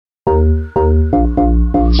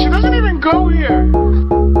here.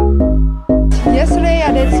 Yesterday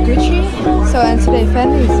I did Gucci, and today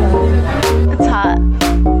Fendi, so it's hot.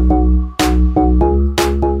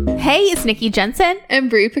 Hey, it's Nikki Jensen.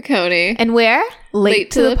 And Brie Piccone. And we're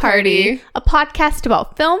Late to the Party, a podcast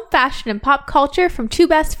about film, fashion, and pop culture from two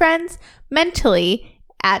best friends mentally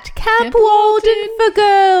at Camp Walden for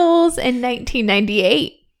Girls in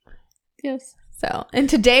 1998. Yes. And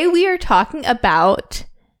today we are talking about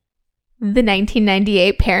the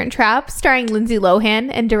 1998 Parent Trap, starring Lindsay Lohan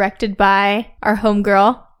and directed by our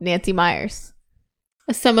homegirl, Nancy Meyers.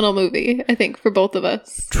 A seminal movie, I think, for both of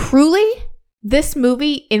us. Truly, this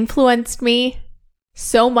movie influenced me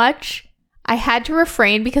so much. I had to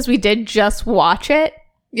refrain because we did just watch it.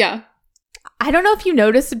 Yeah. I don't know if you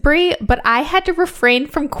noticed, Brie, but I had to refrain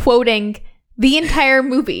from quoting the entire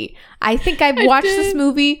movie. I think I've watched this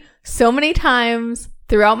movie so many times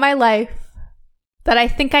throughout my life that I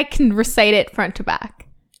think I can recite it front to back.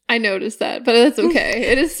 I noticed that, but that's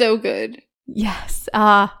okay. It is so good. Yes.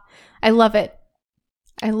 I love it.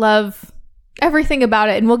 I love everything about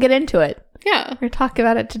it, and we'll get into it. Yeah. We're going to talk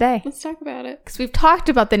about it today. Let's talk about it. Because we've talked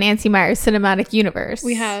about the Nancy Meyers cinematic universe.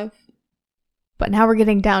 We have. But now we're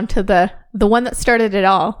getting down to the one that started it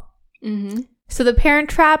all. Mm-hmm. So The Parent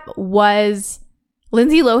Trap was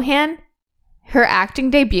Lindsay Lohan, her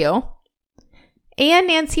acting debut, and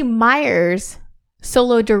Nancy Meyers'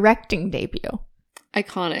 solo directing debut.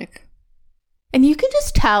 Iconic. And you can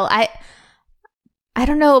just tell, I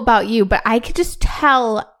don't know about you, but I could just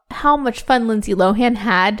tell how much fun Lindsay Lohan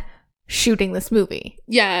had shooting this movie.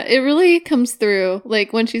 Yeah, it really comes through,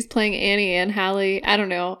 like, when she's playing Annie and Hallie, I don't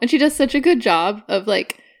know. And she does such a good job of,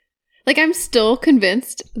 like, I'm still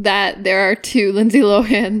convinced that there are two Lindsay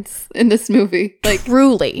Lohans in this movie. Like,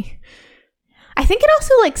 truly. I think it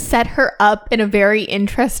also, like, set her up in a very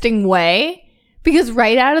interesting way, because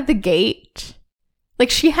right out of the gate, like,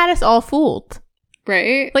 she had us all fooled.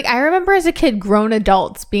 Right? Like, I remember as a kid, grown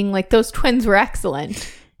adults being like, those twins were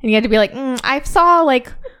excellent. And you had to be like, I saw,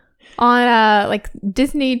 like, on, like,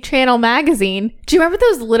 Disney Channel magazine. Do you remember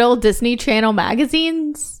those little Disney Channel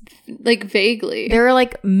magazines? Like, vaguely. They were,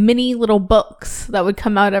 like, mini little books that would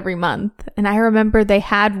come out every month. And I remember they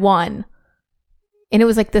had one. And it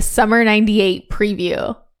was, like, the summer 98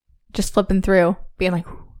 preview. Just flipping through, being like,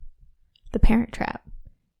 The Parent Trap.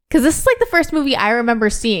 Because this is, like, the first movie I remember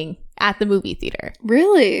seeing at the movie theater.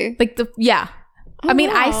 Really? Like, yeah. Oh, I mean,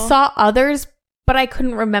 wow. I saw others, but I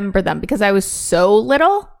couldn't remember them because I was so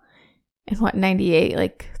little. In 98,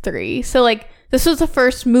 like 3. So, like, this was the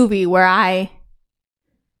first movie where I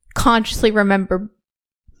consciously remember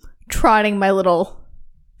trotting my little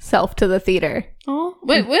self to the theater. Oh,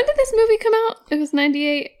 wait, when did this movie come out? It was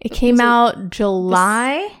 98? It came out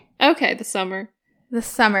July. Okay, the summer. The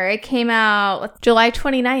summer. It came out July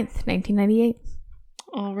 29th, 1998.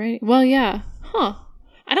 All right. Well, yeah. Huh.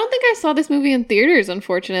 I don't think I saw this movie in theaters,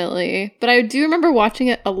 unfortunately, but I do remember watching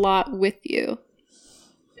it a lot with you.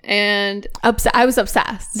 And I was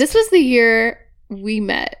obsessed. This was the year we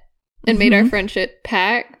met and made our friendship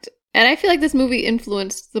pact. And I feel like this movie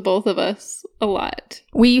influenced the both of us a lot.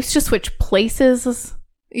 We used to switch places.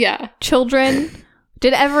 Yeah. Children.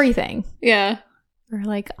 Did everything. Yeah. We're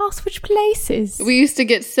like, I'll switch places. We used to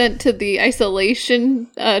get sent to the isolation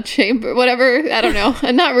chamber, whatever. I don't know.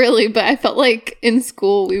 Not really, but I felt like in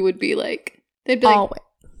school we would be like, they'd be like,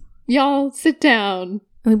 y'all sit down.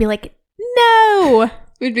 And we'd be like, no.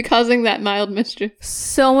 We'd be causing that mild mischief.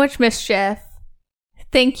 So much mischief.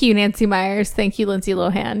 Thank you, Nancy Meyers. Thank you, Lindsay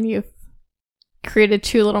Lohan. You've created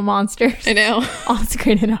two little monsters. I know. On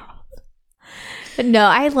screen and off. But no,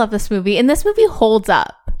 I love this movie. And this movie holds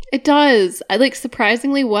up. It does. I like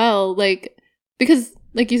surprisingly well. Like, because,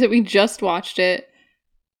 like you said, we just watched it.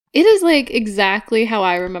 It is, like, exactly how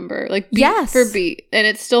I remember. Like, beat for beat. And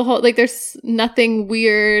it's still, like, there's nothing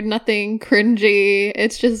weird, nothing cringy.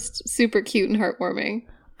 It's just super cute and heartwarming.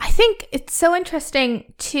 I think it's so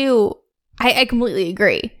interesting, too. I completely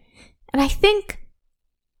agree. And I think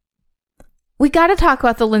we got to talk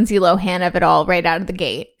about the Lindsay Lohan of it all right out of the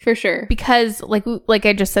gate. For sure. Because, like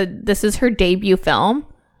I just said, this is her debut film.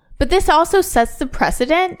 But this also sets the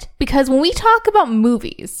precedent. Because when we talk about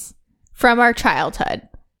movies from our childhood,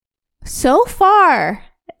 so far,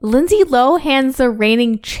 Lindsay Lohan's the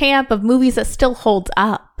reigning champ of movies that still hold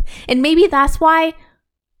up. And maybe that's why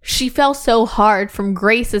she fell so hard from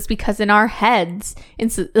Grace, is because in our heads,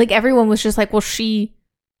 like, everyone was just like, well, she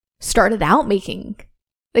started out making,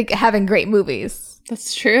 like, having great movies.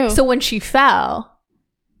 That's true. So when she fell,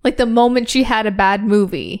 like, the moment she had a bad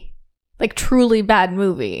movie, like, truly bad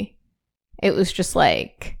movie, it was just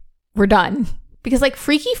like, we're done. Because, like,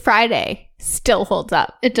 Freaky Friday still holds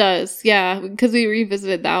up. It does, yeah, because we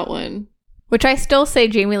revisited that one. which I still say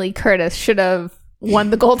Jamie Lee Curtis should have won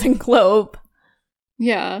the Golden Globe.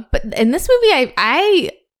 Yeah. But in this movie,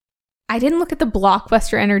 I didn't look at the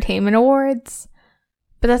Blockbuster Entertainment Awards,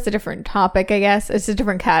 but that's a different topic, I guess. It's a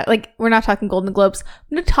different cat. Like, we're not talking Golden Globes.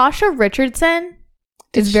 Natasha Richardson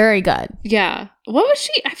is very good. Yeah. What was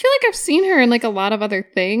she? I feel like I've seen her in like a lot of other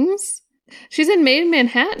things. She's in Made in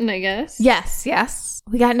Manhattan, I guess. Yes.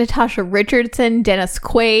 We got Natasha Richardson, Dennis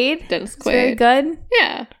Quaid. Very good.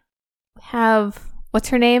 Yeah. We have, what's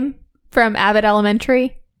her name from Abbott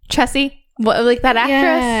Elementary? Chessie. What, like that actress?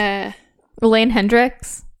 Yeah. Elaine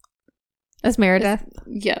Hendricks as Meredith.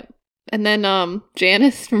 Yep. And then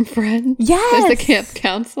Janice from Friends. Yes. As the camp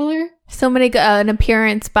counselor. So many an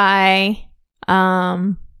appearance by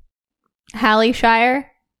Hallie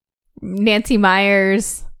Shire, Nancy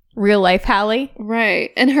Meyers, real life Hallie.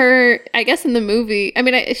 Right. And her, I guess in the movie, I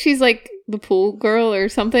mean, she's like the pool girl or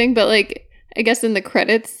something, but like, I guess in the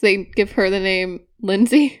credits, they give her the name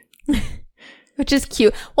Lindsay. Which is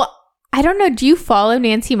cute. Well, I don't know. Do you follow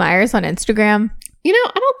Nancy Meyers on Instagram? You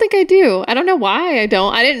know, I don't think I do. I don't know why I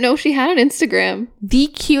don't. I didn't know she had an Instagram. The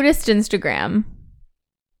cutest Instagram.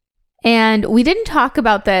 And we didn't talk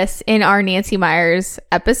about this in our Nancy Meyers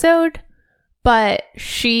episode, but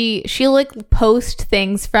she like post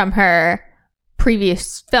things from her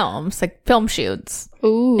previous films, like film shoots.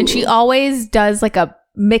 Ooh. And she always does like a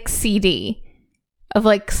mix CD of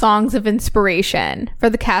like songs of inspiration for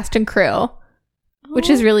the cast and crew, which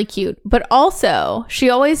is really cute. But also, she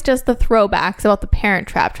always does the throwbacks about the Parent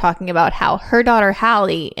Trap, talking about how her daughter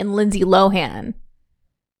Hallie and Lindsay Lohan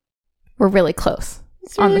were really close.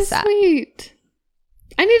 That's really on the set. Sweet.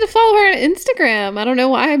 I need to follow her on Instagram. I don't know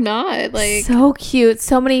why I'm not. Like, so cute.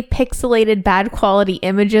 So many pixelated, bad quality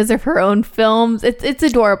images of her own films. It's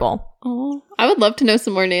adorable. Oh, I would love to know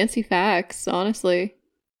some more Nancy facts, honestly.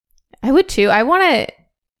 I would too. I want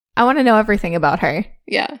to know everything about her.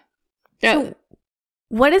 Yeah. So,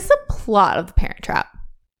 what is the plot of The Parent Trap?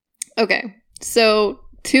 Okay. So,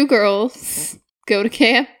 two girls go to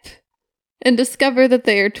camp and discover that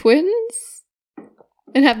they are twins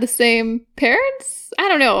and have the same parents? I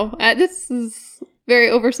don't know. This is very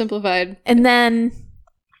oversimplified. And then,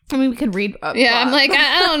 I mean, we could read. I'm like,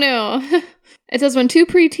 I don't know. It says, when two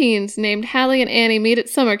preteens named Hallie and Annie meet at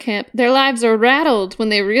summer camp, their lives are rattled when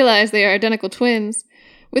they realize they are identical twins.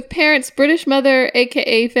 With parents, British mother,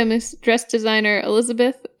 aka famous dress designer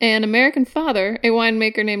Elizabeth, and American father, a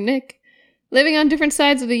winemaker named Nick. Living on different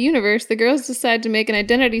sides of the universe, the girls decide to make an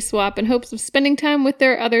identity swap in hopes of spending time with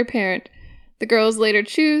their other parent. The girls later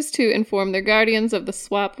choose to inform their guardians of the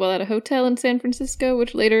swap while at a hotel in San Francisco,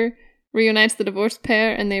 which later reunites the divorced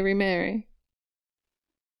pair and they remarry.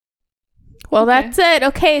 Well, that's it.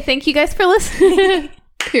 Okay, thank you guys for listening.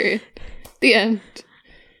 Period. The end.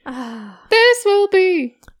 This will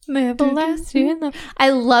be everlasting love. I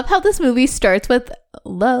love how this movie starts with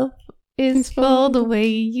 "Love is for the way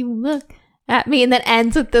you look at me," and then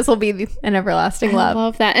ends with "This will be an everlasting love." I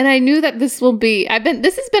love that. And I knew that this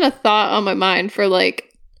has been a thought on my mind for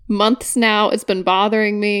like months now. It's been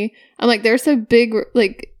bothering me. I'm like, there's a big,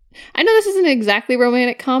 like, I know this isn't exactly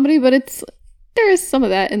romantic comedy, but there is some of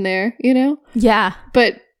that in there, you know? Yeah.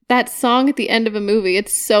 But that song at the end of a movie,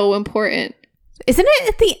 it's so important. Isn't it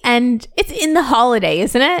at the end? It's in The Holiday,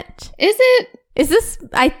 isn't it? Is it? Is this?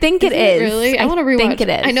 I think it is. Really? I want to rewatch. I think it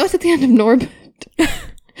is. I know it's at the end of Norbit.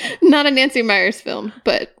 Not a Nancy Meyers film,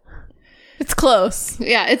 but it's close.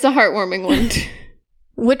 Yeah, it's a heartwarming one.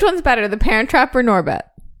 Which one's better, The Parent Trap or Norbit?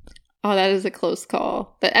 Oh, that is a close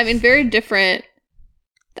call. But I mean, very different.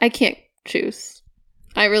 I can't choose.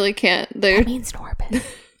 I really can't. That means Norbit.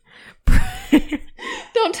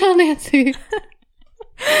 Don't tell Nancy.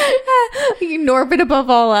 Norbit above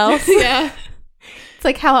all else. Yeah. It's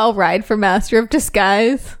like how I'll ride for Master of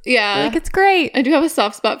Disguise. Yeah. Like, it's great. I do have a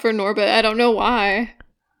soft spot for Norbit. I don't know why.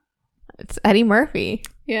 It's Eddie Murphy.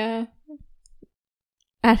 Yeah.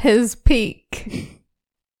 At his peak.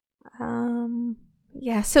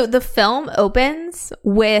 Yeah, so the film opens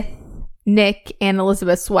with Nick and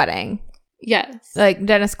Elizabeth's wedding. Yes. Like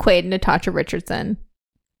Dennis Quaid and Natasha Richardson.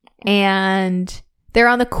 And they're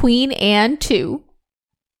on the Queen Anne 2.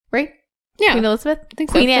 Right? Yeah. Queen Elizabeth? I think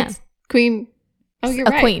Queen so. Anne. Queen. Oh, you're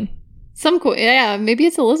right. A queen. Some queen. Yeah, maybe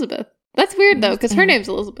it's Elizabeth. That's weird, though, because her name's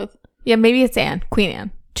Elizabeth. Yeah, maybe it's Anne. Queen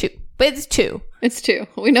Anne 2. But it's 2. It's 2.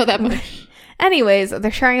 We know that much. Anyways,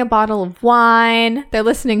 they're sharing a bottle of wine. They're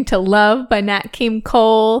listening to Love by Nat King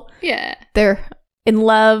Cole. Yeah. They're in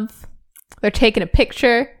love. They're taking a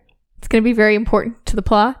picture. It's going to be very important to the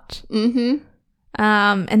plot. Mm-hmm.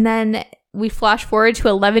 And then we flash forward to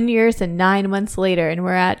 11 years and 9 months later, and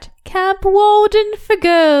we're at Camp Walden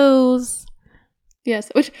Forgoes. Yes,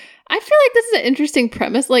 which I feel like this is an interesting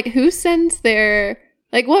premise. Like, who sends their,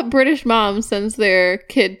 like, what British mom sends their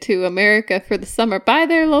kid to America for the summer by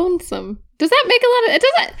their lonesome? Does that make a lot of, it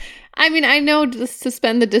doesn't, I mean, I know to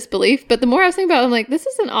suspend the disbelief, but the more I was thinking about it, I'm like, this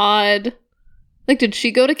is an odd, like, did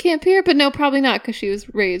she go to camp here? But no, probably not, because she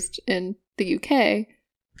was raised in the UK.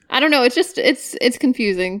 I don't know, it's just, it's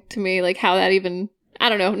confusing to me, like, how that even, I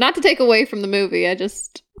don't know, not to take away from the movie, I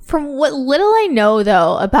just... From what little I know,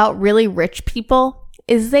 though, about really rich people,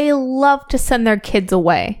 is they love to send their kids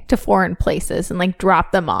away to foreign places and, like,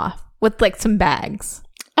 drop them off with, like, some bags.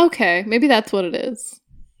 Okay, maybe that's what it is.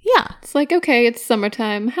 Yeah. It's like, okay, it's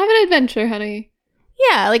summertime. Have an adventure, honey.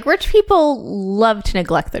 Yeah, like, rich people love to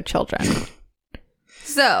neglect their children.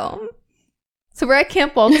 So we're at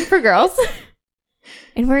Camp Walden for girls.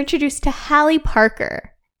 And we're introduced to Hallie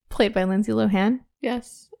Parker, played by Lindsay Lohan.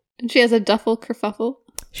 Yes. And she has a duffel kerfuffle.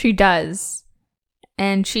 She does.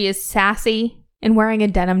 And she is sassy and wearing a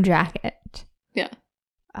denim jacket. Yeah.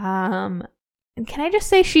 And can I just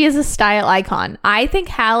say she is a style icon? I think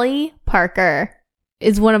Hallie Parker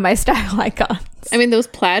is one of my style icons. I mean, those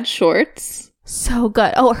plaid shorts. So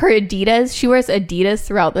good. Oh, her Adidas. She wears Adidas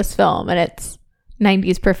throughout this film, and it's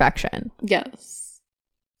 90s perfection. Yes.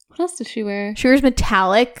 What else does she wear? She wears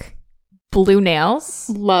metallic blue nails.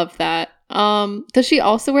 Love that. Does she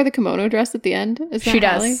also wear the kimono dress at the end? Is that she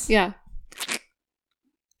Hallie? does. Yeah.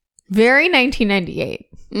 Very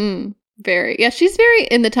 1998. Very. Yeah, she's very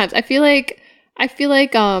in the times. I feel like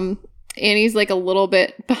Annie's like a little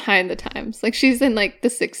bit behind the times. Like she's in like the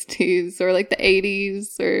 60s or like the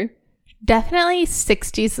 80s or definitely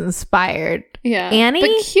 60s inspired. Yeah. Annie,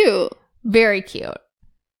 but cute. Very cute.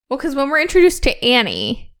 Well, because when we're introduced to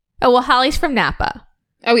Annie, Hallie's from Napa.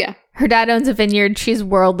 Oh yeah. Her dad owns a vineyard. She's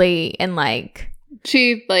worldly and like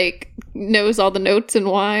she like knows all the notes in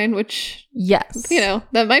wine, which yes, you know,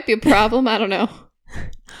 that might be a problem. I don't know.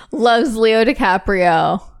 Loves Leo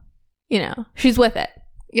DiCaprio. You know, she's with it.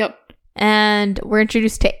 Yep. And we're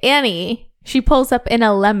introduced to Annie. She pulls up in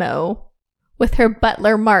a limo with her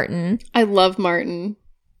butler Martin. I love Martin.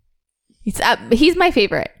 He's my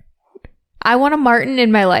favorite. I want a Martin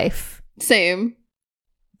in my life. Same.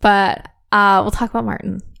 But we'll talk about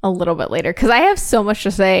Martin a little bit later because I have so much to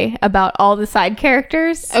say about all the side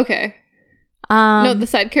characters. Okay. No, the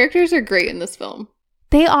side characters are great in this film.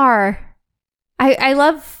 They are. I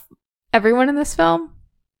love everyone in this film,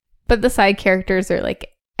 but the side characters are like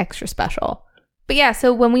extra special. But yeah,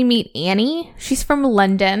 so when we meet Annie, she's from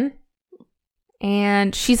London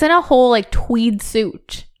and she's in a whole like tweed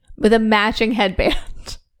suit with a matching headband.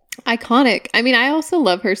 Iconic. I mean, I also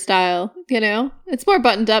love her style, you know? It's more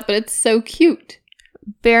buttoned up, but it's so cute.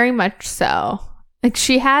 Very much so. Like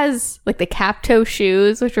she has like the cap toe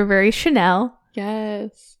shoes, which are very Chanel.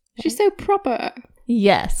 Yes. She's so proper.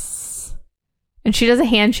 Yes. And she does a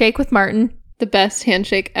handshake with Martin. The best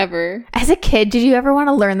handshake ever. As a kid, did you ever want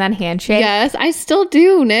to learn that handshake? Yes, I still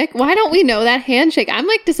do, Nick. Why don't we know that handshake? I'm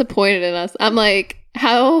like disappointed in us. I'm like,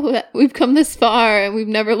 how we've come this far and we've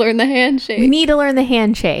never learned the handshake. We need to learn the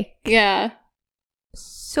handshake. Yeah.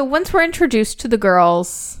 So once we're introduced to the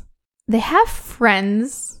girls, they have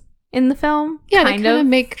friends in the film. Yeah, they kind of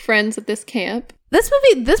make friends at this camp. This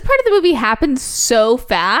part of the movie happens so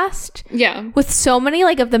fast. Yeah. With so many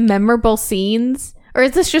like of the memorable scenes. Or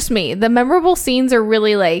is this just me? The memorable scenes are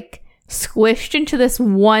really like squished into this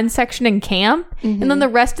one section in camp. Mm-hmm. And then the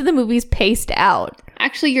rest of the movie's paced out.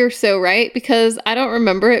 Actually, you're so right, because I don't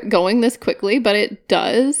remember it going this quickly, but it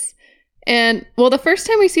does. And, well, the first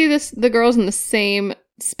time we see the girls in the same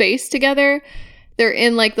space together, they're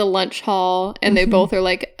in, like, the lunch hall, and they both are,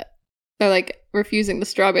 like, they're, like, refusing the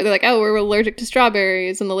strawberry. They're like, oh, we're allergic to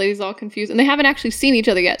strawberries, and the lady's all confused. And they haven't actually seen each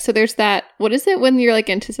other yet. So there's that, what is it when you're, like,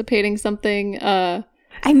 anticipating something? I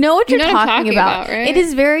know what you're talking about. Right? It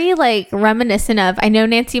is very, like, reminiscent of, I know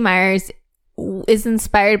Nancy Meyers is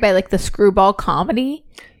inspired by like the screwball comedy.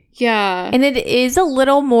 Yeah. And it is a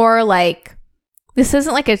little more like, this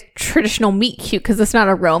isn't like a traditional meet cute because it's not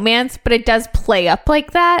a romance, but it does play up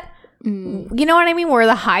like that. You know what I mean? Where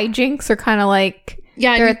the hijinks are kind of like,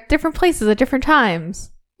 yeah, they're at different places at different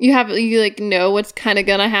times. You like know what's kind of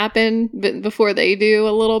gonna happen before they do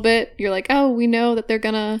a little bit. You're like, oh, we know that they're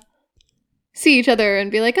gonna see each other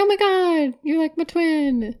and be like, oh my God, you're like my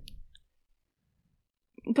twin.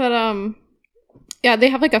 But, yeah, they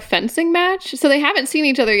have like a fencing match. So they haven't seen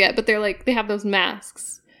each other yet, but they're like, they have those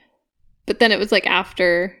masks. But then it was like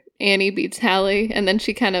after Annie beats Hallie, and then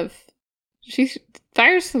she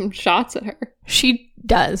fires some shots at her. She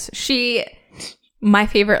does. My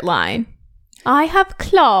favorite line. I have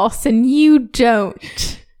class and you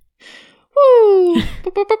don't. Woo!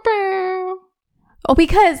 Oh,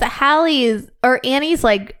 because Annie's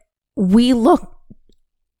like, we look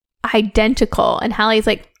identical. And Hallie's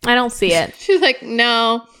like, I don't see it. She's like,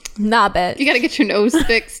 no. Nah, bitch. You got to get your nose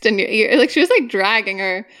fixed and your ear. Like, she was like dragging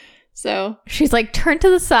her. So she's like, turn to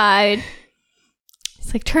the side.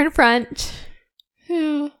 It's like, turn front.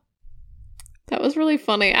 Yeah. That was really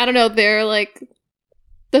funny. I don't know. They're like,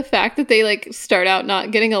 the fact that they like start out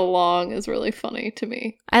not getting along is really funny to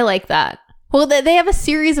me. I like that. Well, they have a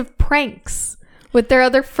series of pranks with their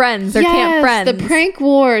other friends, their camp friends. The prank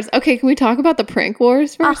wars. Okay, can we talk about the prank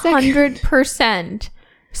wars for a second? 100%.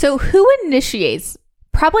 So who initiates?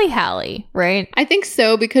 Probably Hallie, right? I think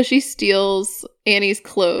so, because she steals Annie's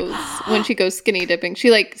clothes when she goes skinny dipping.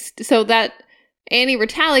 She like, so that Annie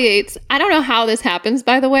retaliates. I don't know how this happens,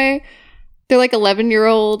 by the way. They're like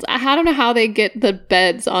 11-year-olds. I don't know how they get the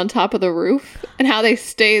beds on top of the roof and how they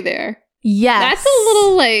stay there. Yes. That's a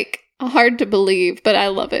little like hard to believe, but I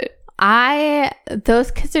love it.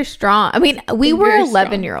 Those kids are strong. I mean, we were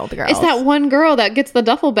 11-year-old girls. It's that one girl that gets the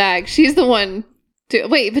duffel bag. She's the one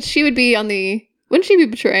wait, but she would be on the, wouldn't she be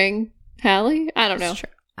betraying Hallie? I don't know.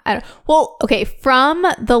 Well, okay, from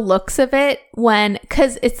the looks of it,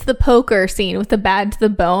 because it's the poker scene with the bad to the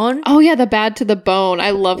bone. Oh yeah, the bad to the bone. I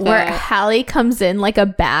love that. Where Hallie comes in like a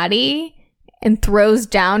baddie and throws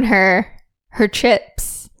down her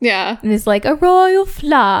chips. Yeah. And is like, a royal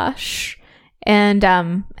flush. And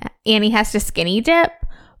Annie has to skinny dip.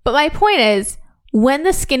 But my point is, when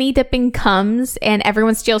the skinny dipping comes and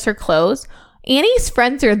everyone steals her clothes, Annie's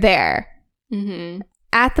friends are there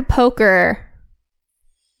at the poker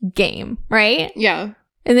game, right? Yeah.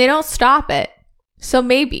 And they don't stop it. So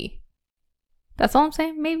maybe. That's all I'm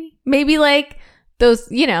saying. Maybe like those,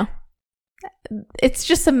 it's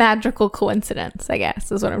just a magical coincidence, I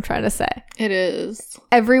guess, is what I'm trying to say. It is.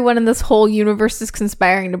 Everyone in this whole universe is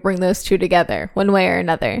conspiring to bring those two together one way or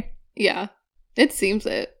another. Yeah. It seems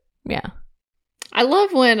it. Yeah. I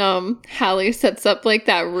love when Hallie sets up like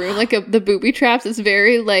that room, like the booby traps. It's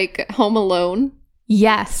very like Home Alone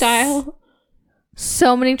style.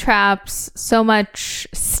 So many traps, so much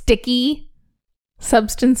sticky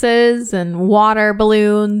substances and water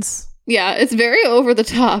balloons. Yeah, it's very over the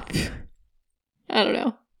top. I don't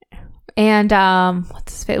know. And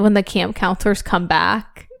when the camp counselors come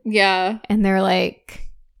back. Yeah. And they're like,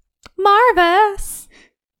 Marvis.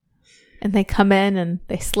 And they come in and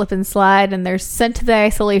they slip and slide and they're sent to the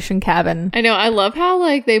isolation cabin. I know. I love how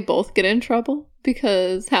like they both get in trouble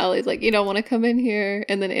because Hallie's like, you don't want to come in here.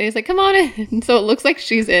 And then Annie's like, come on in. So it looks like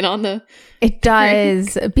she's in on the... It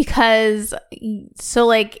does. Because so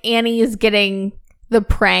like Annie is getting the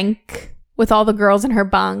prank with all the girls in her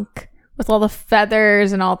bunk with all the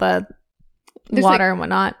feathers and all the water and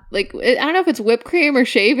whatnot. Like, I don't know if it's whipped cream or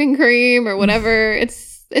shaving cream or whatever.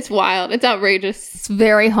 It's wild. It's outrageous. It's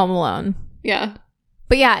very Home Alone. Yeah.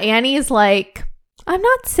 But yeah, Annie's like, I'm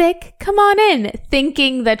not sick. Come on in.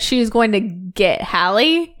 Thinking that she's going to get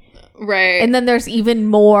Hallie. Right. And then there's even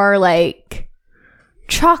more like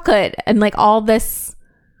chocolate and like all the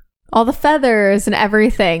feathers and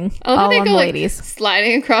everything. I love how they go ladies. Like,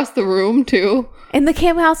 sliding across the room too. In the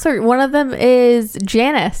camp house, one of them is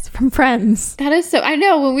Janice from Friends. That is so... I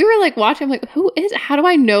know. When we were like watching, I'm like, how do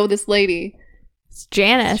I know this lady? It's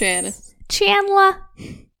Janice. Chandler.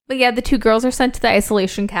 But yeah, the two girls are sent to the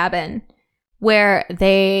isolation cabin where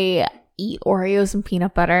they eat Oreos and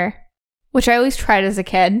peanut butter, which I always tried as a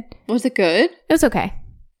kid. Was it good? It was okay.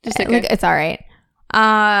 Just okay. Like, it's all right.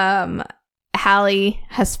 Hallie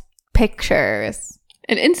has pictures.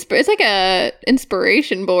 It's like a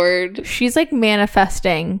inspiration board. She's like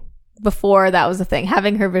manifesting before that was a thing,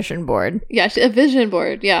 having her vision board. Yeah, a vision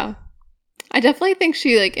board. Yeah. I definitely think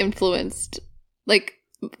she like influenced like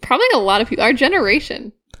probably a lot of people, our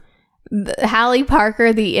generation. Hallie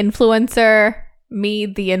Parker, the influencer, me,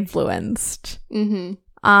 the influenced. Mm-hmm.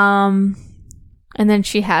 And then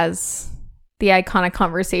she has the iconic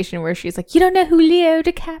conversation where she's like, you don't know who Leo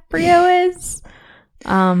DiCaprio is?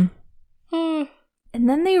 And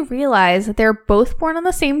then they realize that they're both born on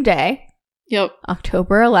the same day. Yep.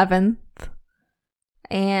 October 11th.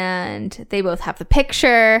 And they both have the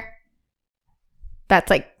picture that's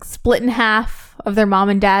like split in half of their mom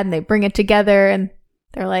and dad, and they bring it together and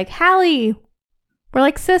they're like, Hallie, we're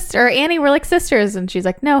like sister, or Annie, we're like sisters. And she's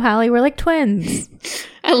like, no, Hallie, we're like twins.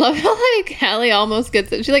 I love how like Hallie almost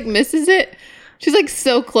gets it. She like misses it. She's like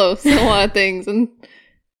so close to a lot of things. And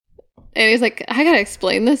Annie's like, I gotta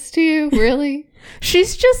explain this to you, really?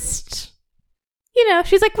 She's just,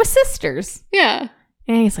 she's like, we're sisters. Yeah.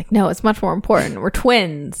 And he's like, no, it's much more important. We're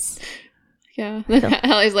twins. Yeah. Then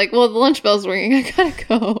Hallie's like, well, the lunch bell's ringing. I gotta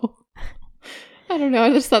go. I don't know. I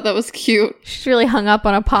just thought that was cute. She's really hung up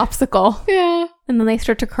on a popsicle. Yeah. And then they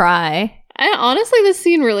start to cry. And honestly, this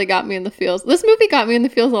scene really got me in the feels. This movie got me in the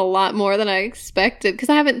feels a lot more than I expected because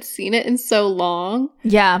I haven't seen it in so long.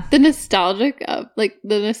 Yeah. The nostalgia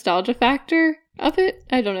factor of it,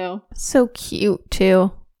 I don't know. So cute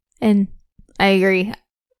too. And I agree.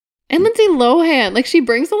 And Lindsay Lohan, like she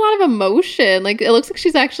brings a lot of emotion. Like it looks like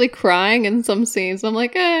she's actually crying in some scenes. I'm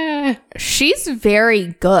like, She's very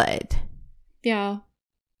good. Yeah.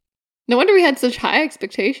 No wonder we had such high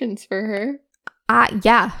expectations for her.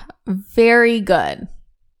 Yeah, very good.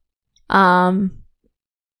 What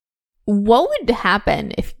would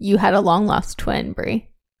happen if you had a long lost twin, Brie?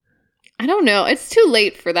 I don't know. It's too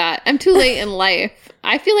late for that. I'm too late in life.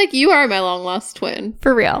 I feel like you are my long lost twin.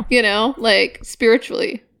 For real. You know, like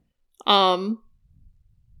spiritually. Now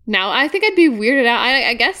I think I'd be weirded out.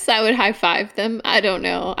 I guess I would high five them. I don't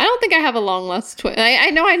know. I don't think I have a long lost twin. I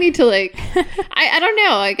know I need to like, I don't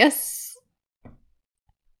know. I guess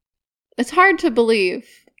it's hard to believe.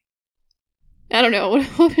 I don't know.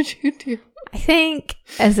 What would you do? I think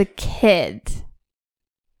as a kid,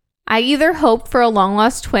 I either hoped for a long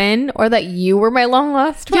lost twin or that you were my long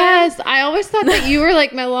lost twin. Yes, I always thought that you were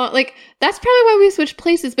like my that's probably why we switched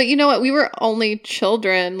places. But you know what? We were only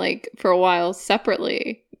children like for a while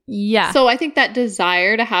separately. Yeah. So I think that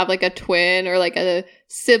desire to have like a twin or like a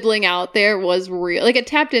sibling out there was real. Like it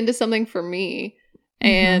tapped into something for me.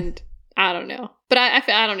 And I don't know. But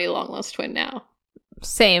I don't need a long lost twin now.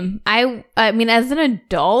 Same. I mean, as an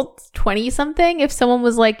adult, 20-something, if someone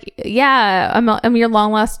was like, yeah, I'm your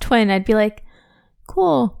long lost twin, I'd be like,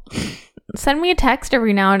 cool. Send me a text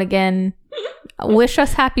every now and again. Wish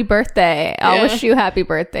us happy birthday. I'll wish you happy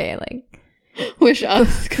birthday. Like, wish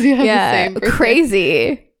us because you have the same birthday.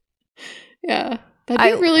 Crazy. Yeah.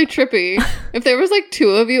 That'd be really trippy. If there was like two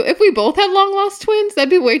of you, if we both had long lost twins, that'd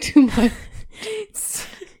be way too much.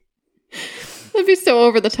 That'd be so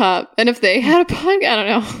over the top. And if they had a podcast, I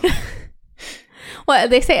don't know. Well,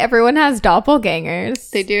 they say everyone has doppelgangers.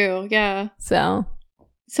 They do, yeah. So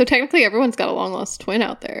technically everyone's got a long lost twin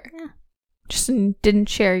out there. Yeah. Just didn't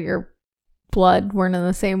share your blood, weren't in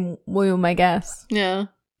the same womb, I guess. Yeah.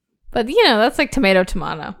 But, you know, that's like tomato.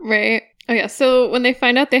 Right. Oh, yeah. So when they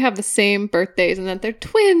find out they have the same birthdays and that they're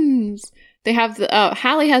twins, they have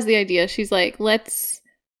Hallie has the idea. She's like, let's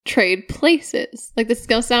trade places. Like, this is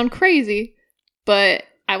going to sound crazy, but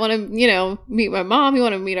I want to, you know, meet my mom. You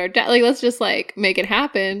want to meet our dad. Like, let's just like make it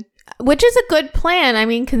happen. Which is a good plan. I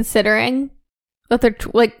mean, considering that they're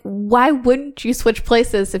like, why wouldn't you switch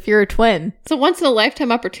places if you're a twin? It's a once in a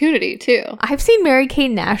lifetime opportunity too. I've seen Mary-Kate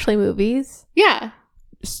and Ashley movies. Yeah.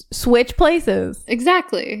 Switch places.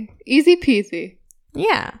 Exactly. Easy peasy.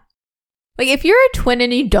 Yeah. Like, if you're a twin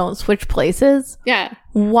and you don't switch places, yeah,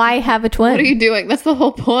 why have a twin? What are you doing? That's the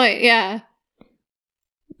whole point. Yeah.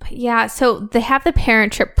 But yeah, so they have the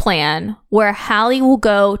parent trip plan where Hallie will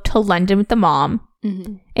go to London with the mom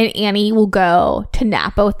and Annie will go to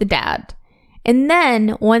Napa with the dad. And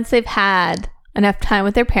then once they've had enough time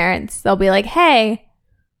with their parents, they'll be like, hey,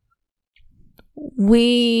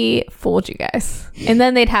 we fooled you guys. And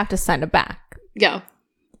then they'd have to send it back. Yeah.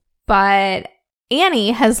 But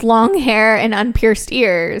Annie has long hair and unpierced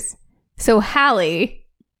ears. So Hallie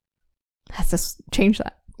has to change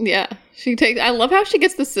that. Yeah. I love how she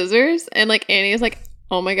gets the scissors and like Annie is like,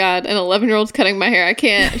 oh my God, an 11-year-old's cutting my hair. I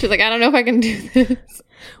can't. She's like, I don't know if I can do this.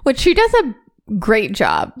 Which she does a great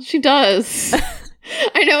job. She does.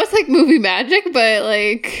 I know it's like movie magic,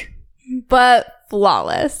 but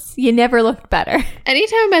flawless. You never looked better.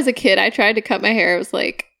 Anytime as a kid I tried to cut my hair, it was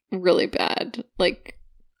like really bad. Like,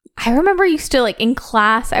 I remember used to like in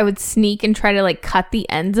class, I would sneak and try to like cut the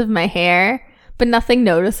ends of my hair, but nothing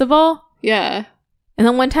noticeable. Yeah. And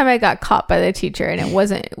then one time I got caught by the teacher and it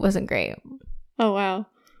wasn't great. Oh, wow.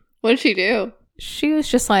 What did she do? She was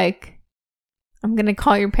just like, I'm going to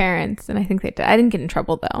call your parents. And I think they did. I didn't get in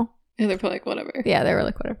trouble though. And they're like, whatever. Yeah, they were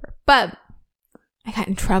like, whatever. But I got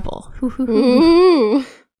in trouble. Ooh.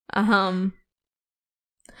 And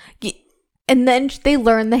then they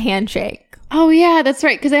learn the handshake. Oh, yeah, that's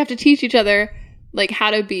right. Because they have to teach each other like how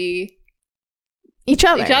to be each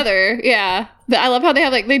other. Yeah. I love how they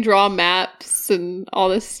have like they draw maps and all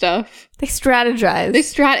this stuff. They strategize.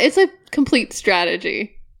 It's a complete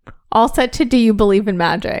strategy. All set to Do You Believe in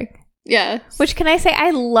Magic? Yeah. Which, can I say,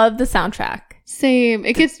 I love the soundtrack. Same.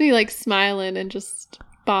 It gets me like smiling and just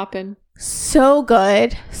bopping. So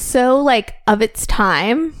good. So like of its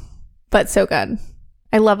time, but so good.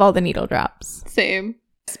 I love all the needle drops. Same.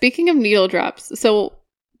 Speaking of needle drops, so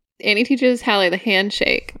Annie teaches Hallie the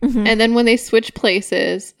handshake. And then when they switch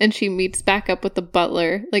places and she meets back up with the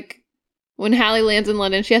butler, like when Hallie lands in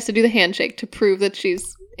London, she has to do the handshake to prove that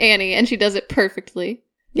she's Annie, and she does it perfectly.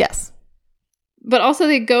 Yes. But also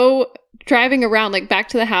they go driving around, like back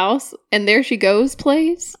to the house, and There She Goes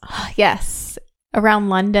plays. Yes. Around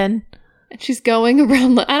London. And she's going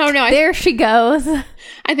around, I don't know. There she goes.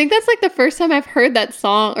 I think that's like the first time I've heard that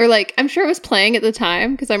song, or like, I'm sure it was playing at the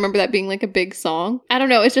time because I remember that being like a big song. I don't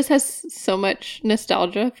know. It just has so much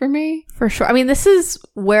nostalgia for me. For sure. I mean, this is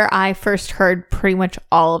where I first heard pretty much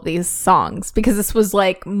all of these songs because this was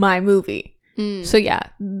like my movie. So yeah,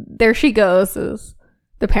 There She Goes is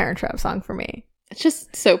the Parent Trap song for me. It's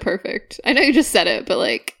just so perfect. I know you just said it, but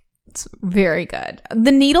like, it's very good.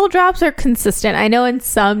 The needle drops are consistent. I know in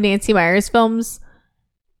some Nancy Meyers films,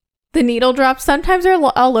 the needle drops sometimes are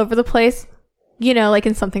all over the place. You know, like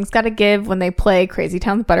in Something's Gotta Give when they play Crazy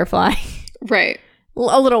Town's Butterfly. Right.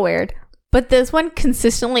 A little weird. But this one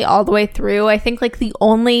consistently all the way through. I think like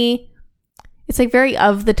it's like very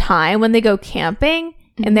of the time when they go camping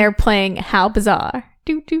and they're playing How Bizarre.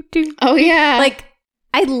 Do, do, do. Oh, yeah. Like,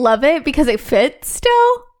 I love it because it fits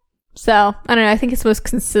still. So, I don't know. I think it's the most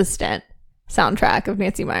consistent soundtrack of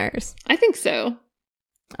Nancy Meyers. I think so.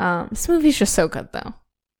 This movie's just so good, though.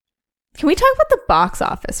 Can we talk about the box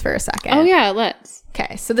office for a second? Oh, yeah, let's.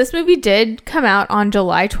 Okay, so this movie did come out on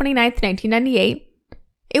July 29th, 1998.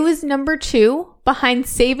 It was number 2 behind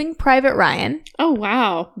Saving Private Ryan. Oh,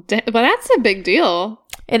 wow. Well, that's a big deal.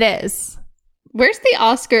 It is. Where's the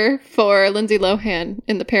Oscar for Lindsay Lohan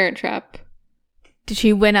in The Parent Trap? Did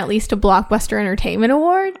she win at least a Blockbuster Entertainment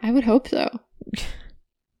Award? I would hope so.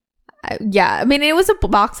 Yeah, I mean, it was a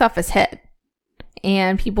box office hit.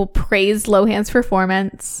 And people praised Lohan's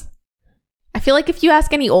performance. I feel like if you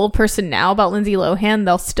ask any old person now about Lindsay Lohan,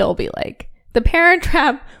 they'll still be like, The Parent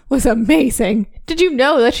Trap was amazing. Did you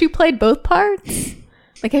know that she played both parts?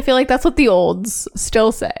 Like, I feel like that's what the olds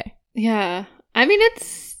still say. Yeah. I mean,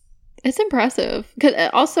 it's impressive. Because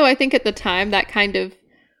also, I think at the time, that kind of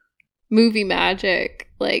movie magic,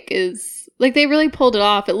 like, is, like, they really pulled it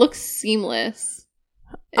off. It looks seamless.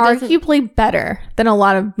 Arguably better than a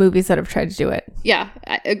lot of movies that have tried to do it. Yeah,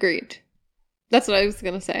 I agreed. That's what I was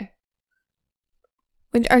going to say.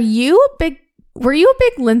 Were you a big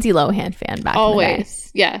Lindsay Lohan fan back in the day?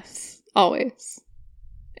 Always. Yes. Always.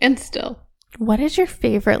 And still. What is your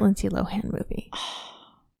favorite Lindsay Lohan movie?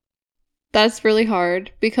 That's really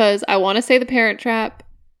hard because I want to say The Parent Trap,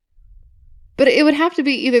 but it would have to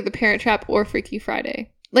be either The Parent Trap or Freaky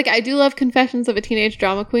Friday. Like, I do love Confessions of a Teenage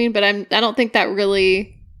Drama Queen, but I don't think that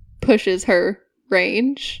really pushes her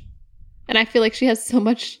range. And I feel like she has so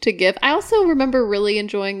much to give. I also remember really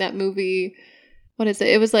enjoying that movie. What is it?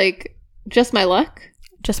 It was like Just My Luck.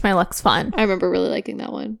 Just My Luck's fun. I remember really liking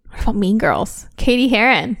that one. What about Mean Girls? Katie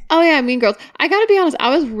Heron. Oh yeah, Mean Girls. I gotta be honest,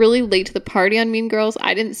 I was really late to the party on Mean Girls.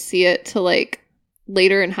 I didn't see it till like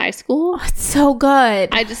later in high school. Oh, it's so good.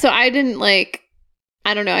 I didn't like,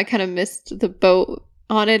 I don't know, I kind of missed the boat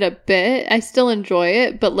on it a bit. I still enjoy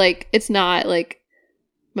it, but like it's not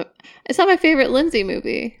my favorite Lindsay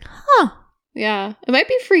movie. Huh. Yeah. It might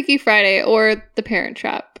be Freaky Friday or The Parent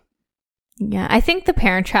Trap. Yeah, I think The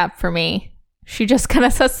Parent Trap for me. She just kind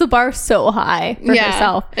of sets the bar so high for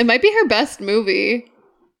herself. It might be her best movie.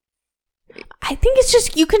 I think it's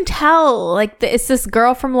just, you can tell, like, it's this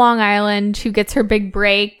girl from Long Island who gets her big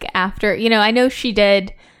break after, you know, I know she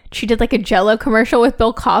did like a Jell-O commercial with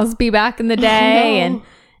Bill Cosby back in the day, and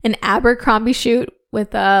an Abercrombie shoot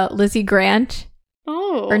with Lizzie Grant.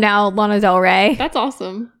 Oh. Or now Lana Del Rey. That's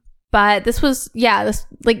awesome. But this was,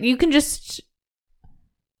 like, you can just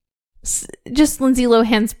Lindsay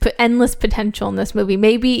Lohan's endless potential in this movie.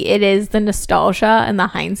 Maybe it is the nostalgia and the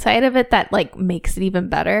hindsight of it that like makes it even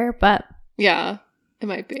better, but yeah, it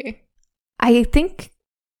might be. I think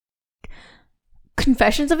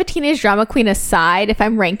Confessions of a Teenage Drama Queen aside, if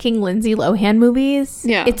I'm ranking Lindsay Lohan movies,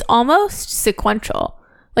 it's almost sequential.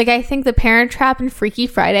 Like, I think The Parent Trap and Freaky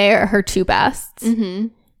Friday are her two bests. Mm-hmm.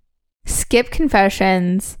 Skip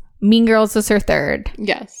Confessions. Mean Girls is her third.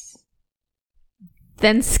 Yes.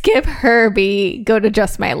 Then skip Herbie, go to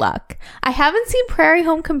Just My Luck. I haven't seen Prairie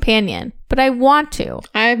Home Companion, but I want to.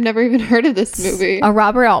 I've never even heard of this movie. A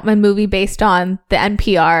Robert Altman movie based on the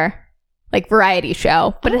NPR, like, variety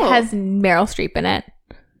show, but it has Meryl Streep in it.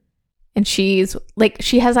 And she's, like,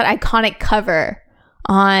 she has that iconic cover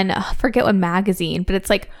on, I forget what magazine, but it's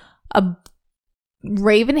like a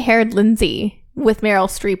raven-haired Lindsay with Meryl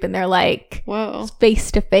Streep, and they're like, whoa, face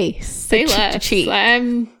to face, say less.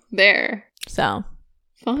 I'm there. So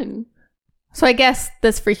fun. So I guess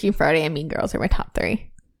this Freaky Friday and Mean Girls are my top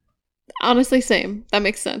 3. Honestly, same. That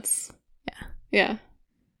makes sense. Yeah. Yeah.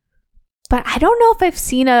 But I don't know if I've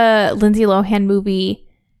seen a Lindsay Lohan movie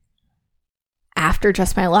after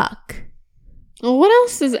Just My Luck. Well, what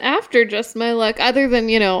else is after Just My Luck? Other than,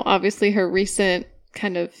 you know, obviously her recent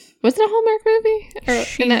kind of, was it a Hallmark movie? Or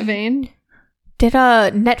in that vein? Did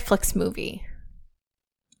a Netflix movie.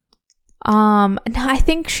 No, I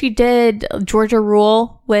think she did Georgia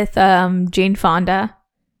Rule with Jane Fonda.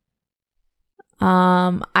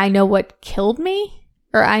 I Know What Killed Me,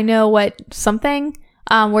 or I Know What something,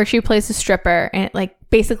 where she plays a stripper and it like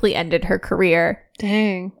basically ended her career.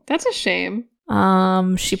 Dang, that's a shame.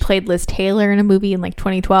 She played Liz Taylor in a movie in like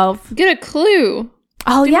 2012. Get a clue.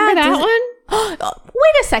 Oh, do you yeah, remember that one?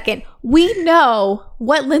 Wait a second. We know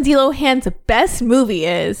what Lindsay Lohan's best movie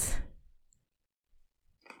is.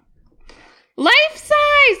 Life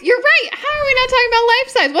Size! You're right! How are we not talking about Life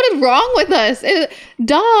Size? What is wrong with us?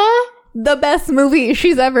 Duh! The best movie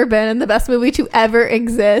she's ever been and the best movie to ever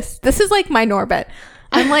exist. This is like my Norbit.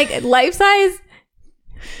 I'm like, Life Size...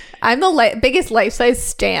 I'm the biggest Life Size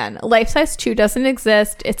stan. Life Size 2 doesn't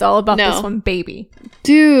exist. It's all about this one baby.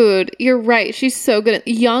 Dude, you're right. She's so good.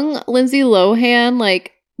 Young Lindsay Lohan,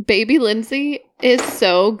 like, baby Lindsay is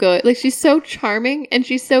so good. Like, she's so charming and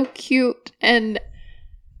she's so cute and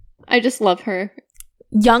I just love her.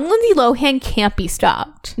 Young Lindsay Lohan can't be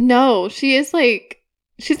stopped. No, she is like,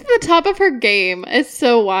 she's at the top of her game. It's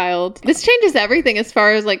so wild. This changes everything as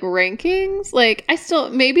far as like rankings. Like, I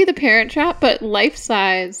still, maybe The Parent Trap, but Life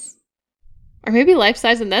Size. Or maybe Life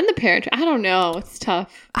Size and then The Parent Trap. I don't know. It's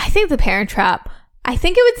tough. I think The Parent Trap. I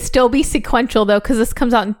think it would still be sequential though, because this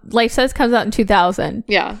comes out, Life Size comes out in 2000.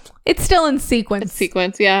 Yeah. It's still in sequence. It's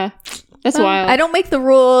sequence, yeah. That's wild. I don't make the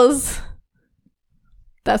rules.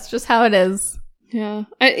 That's just how it is. Yeah.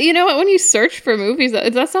 You know what? When you search for movies,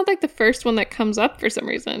 that's not like the first one that comes up for some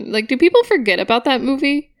reason. Like, do people forget about that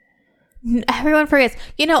movie? Everyone forgets.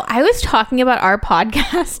 You know, I was talking about our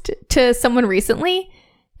podcast to someone recently,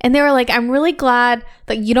 and they were like, I'm really glad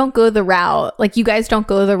that you don't go the route, like, you guys don't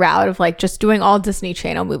go the route of, like, just doing all Disney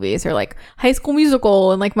Channel movies or, like, High School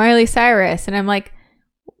Musical and, like, Miley Cyrus. And I'm like,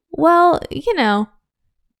 well, you know,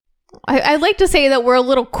 I'd like to say that we're a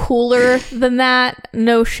little cooler than that.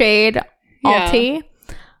 No shade, Alti.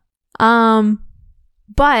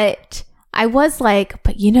 But I was like,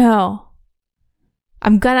 but you know,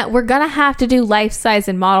 we're gonna have to do Life Size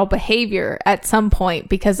and Model Behavior at some point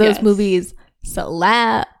because those movies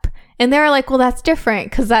slap. And they were like, well, that's different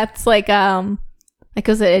because that's like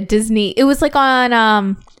was it a Disney? It was like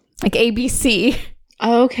on like ABC.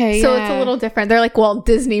 Okay, so it's a little different. They're like, well,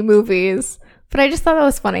 Disney movies. But I just thought that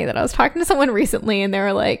was funny that I was talking to someone recently and they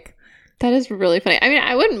were like... That is really funny. I mean,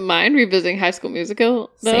 I wouldn't mind revisiting High School Musical,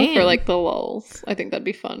 though, same. For like the lulz. I think that'd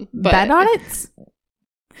be fun. But bet on it.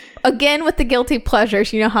 Again, with the guilty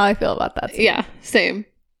pleasures, you know how I feel about that. Yeah, same.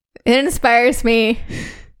 It inspires me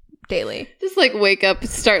daily. Just like wake up,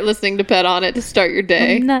 start listening to Bet on It to start your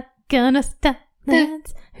day. I'm not gonna stop.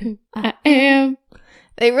 That's who I am.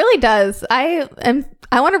 It really does. I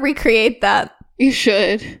want to recreate that. You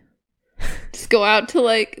should. Just go out to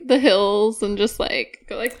like the hills and just like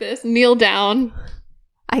go like this, kneel down.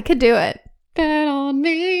 I could do it. Bet on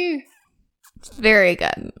me. It's very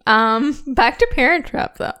good. Back to Parent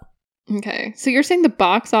Trap though. Okay, so you're saying the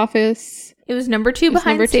box office? It was number 2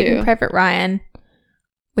 behind Saving Private Ryan,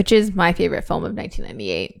 which is my favorite film of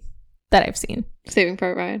 1998 that I've seen. Saving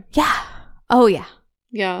Private Ryan. Yeah. Oh yeah.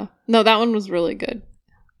 Yeah. No, that one was really good.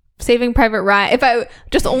 Saving Private Ryan. If I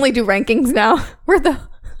just only do rankings now, we're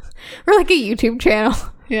like a YouTube channel.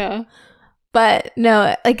 Yeah. But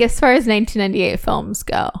no, like as far as 1998 films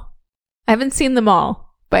go, I haven't seen them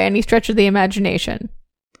all by any stretch of the imagination.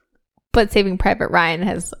 But Saving Private Ryan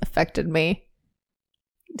has affected me.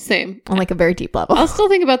 Same. On like a very deep level. I'll still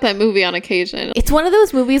think about that movie on occasion. It's one of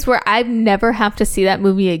those movies where I'd never have to see that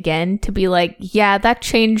movie again to be like, yeah, that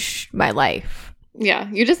changed my life. Yeah.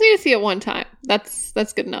 You just need to see it one time.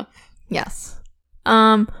 That's good enough. Yes.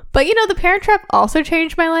 But you know, The Parent Trap also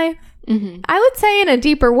changed my life. Mm-hmm. I would say in a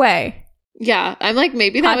deeper way. Yeah, I'm like,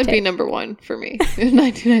 maybe that would be number 1 for me in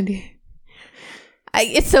 1998.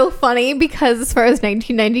 It's so funny because as far as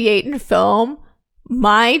 1998 in film,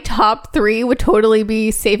 my top 3 would totally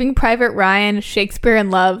be Saving Private Ryan, Shakespeare in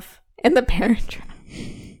Love, and The Parent Trap.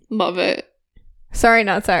 Love it. Sorry,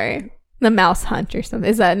 not sorry. The Mouse Hunt or something.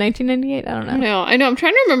 Is that 1998? I don't know. I know. I'm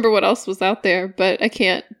trying to remember what else was out there, but I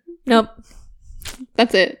can't. Nope.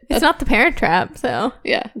 That's it. It's not The Parent Trap, so.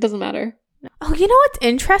 Yeah, it doesn't matter. Oh, you know what's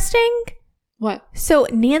interesting? What? So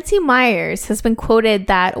Nancy Meyers has been quoted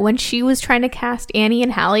that when she was trying to cast Annie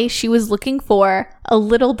and Hallie, she was looking for a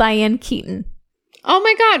little Diane Keaton. Oh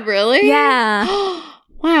my God, really? Yeah.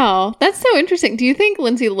 Wow, that's so interesting. Do you think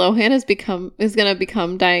Lindsay Lohan is going to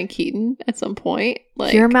become Diane Keaton at some point?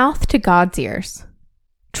 Like, your mouth to God's ears.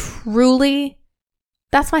 Truly,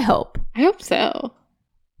 that's my hope. I hope so.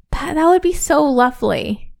 That would be so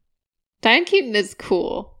lovely. Diane Keaton is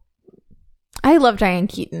cool. I love Diane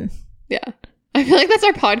Keaton. Yeah. I feel like that's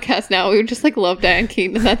our podcast now. We would just like love Diane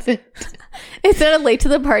Keaton and that's it. Instead of Late to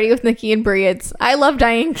the Party with Nikki and Brie, it's I love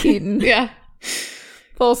Diane Keaton. Yeah.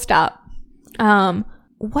 Full stop.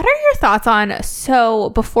 What are your thoughts on,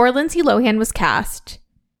 so before Lindsay Lohan was cast,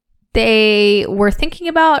 they were thinking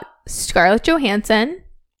about Scarlett Johansson.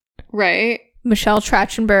 Right. Michelle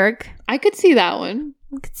Trachtenberg. I could see that one.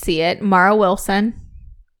 I could see it. Mara Wilson.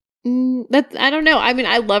 I don't know. I mean,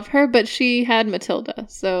 I love her, but she had Matilda,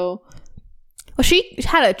 so... Well, she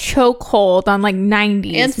had a chokehold on like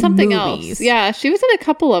 90s and something movies. Else. Yeah, she was in a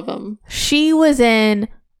couple of them. She was in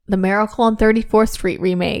the Miracle on 34th Street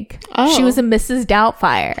remake. Oh. She was in Mrs.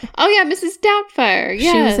 Doubtfire. Oh, yeah, Mrs. Doubtfire.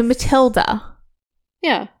 Yeah. She was in Matilda.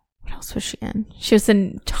 Yeah. What else was she in? She was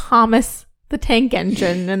in Thomas the Tank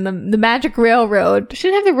Engine and the Magic Railroad. She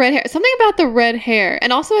didn't have the red hair. Something about the red hair.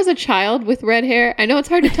 And also as a child with red hair. I know it's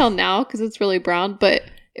hard to tell now because it's really brown, but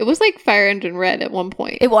it was like Fire Engine red at one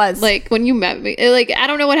point. It was. Like when you met me. I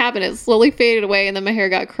don't know what happened. It slowly faded away and then my hair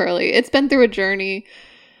got curly. It's been through a journey.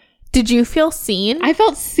 Did you feel seen? I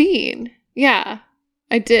felt seen. Yeah,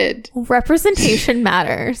 I did. Representation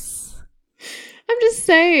matters. I'm just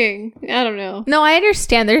saying. I don't know. No, I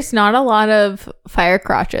understand. There's not a lot of fire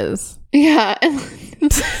crotches. Yeah, and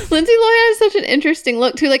Lindsay Lohan has such an interesting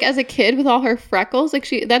look too. Like as a kid with all her freckles, like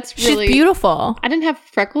she's beautiful. I didn't have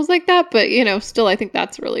freckles like that, but still, I think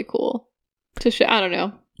that's really cool to show. I don't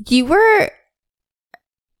know. You were,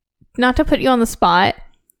 not to put you on the spot,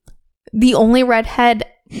 the only redhead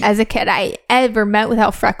as a kid I ever met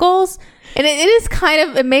without freckles. And it is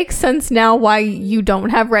it makes sense now why you don't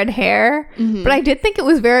have red hair. Mm-hmm. But I did think it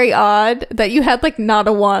was very odd that you had like not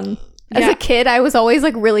a one. As a kid, I was always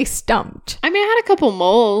like really stumped. I mean, I had a couple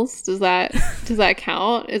moles. Does that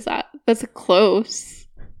count? That's close?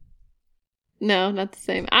 No, not the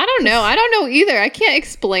same. I don't know. I don't know either. I can't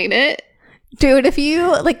explain it. Dude, if you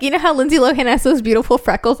know how Lindsay Lohan has those beautiful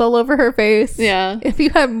freckles all over her face? Yeah. If you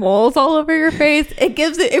had moles all over your face, it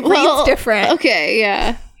reads different. Okay,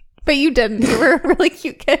 yeah. But you didn't. You were a really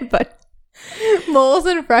cute kid, but moles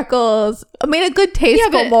and freckles. I mean, a good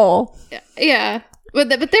tasteful mole. Yeah.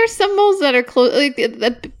 But there's some moles that are close.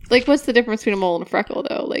 Like, what's the difference between a mole and a freckle,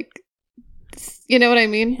 though? Like, you know what I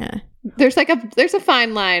mean? Yeah. There's a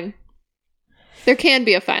fine line. There can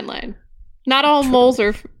be a fine line. Not all moles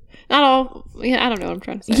are... Not all... Yeah, I don't know what I'm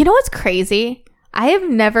trying to say. You know what's crazy? I have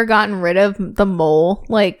never gotten rid of the mole,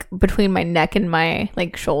 like, between my neck and my,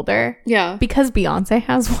 like, shoulder. Yeah. Because Beyonce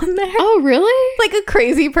has one there. Oh, really? Like a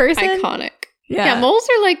crazy person. Iconic. Yeah, moles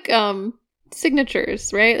are like,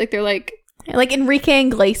 signatures, right? Like, they're like... Like Enrique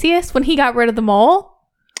Iglesias, when he got rid of the mole.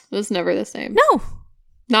 It was never the same. No.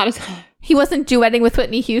 Not at all. He wasn't duetting with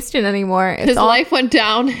Whitney Houston anymore. His life went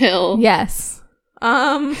downhill. Yes.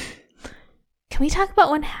 Can we talk about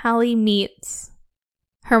when Hallie meets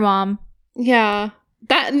her mom? Yeah.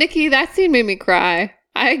 Nikki, that scene made me cry.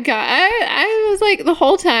 I was like the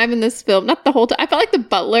whole time in this film, not the whole time. I felt like the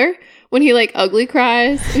butler when he like ugly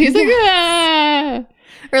cries. He's like, ah.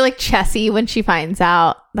 Or like Chessie when she finds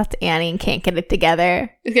out that's Annie and can't get it together.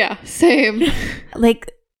 Yeah, same. Like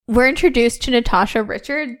we're introduced to Natasha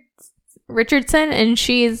Richardson and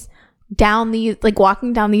she's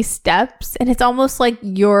walking down these steps and it's almost like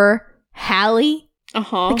you're Hallie.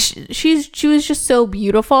 Uh-huh. Like she was just so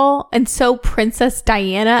beautiful and so Princess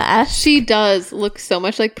Diana-esque. She does look so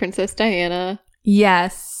much like Princess Diana.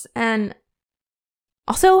 Yes. And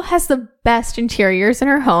also has the best interiors in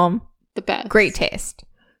her home. The best. Great taste.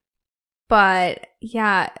 But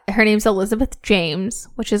yeah, her name's Elizabeth James,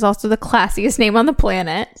 which is also the classiest name on the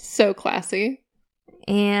planet. So classy.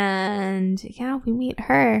 And yeah, we meet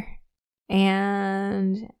her.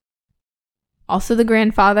 And also the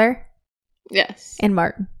grandfather. Yes. And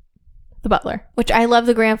Martin, the butler, which I love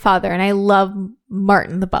the grandfather and I love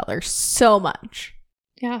Martin, the butler, so much.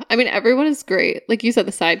 Yeah. I mean, everyone is great. Like you said,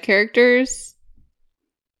 the side characters.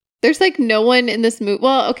 There's like no one in this movie.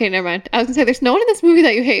 Well, okay, never mind. I was gonna say there's no one in this movie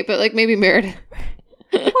that you hate, but like maybe Meredith.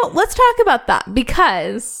 Well, let's talk about that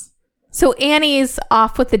because so Annie's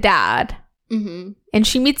off with the dad and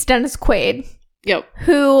she meets Dennis Quaid. Yep.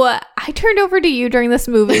 Who I turned over to you during this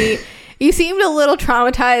movie. You seemed a little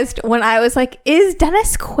traumatized when I was like, is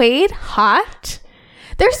Dennis Quaid hot?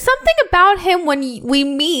 There's something about him when we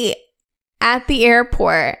meet at the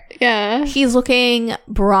airport. Yeah. He's looking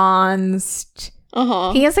bronzed.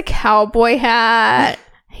 Uh-huh. He has a cowboy hat.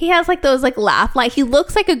 He has like those like laugh like he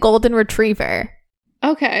looks like a golden retriever.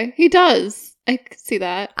 Okay, he does. I could see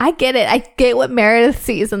that. I get it. I get what Meredith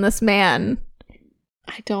sees in this man.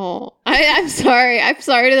 I don't. I'm sorry. I'm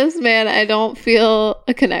sorry to this man. I don't feel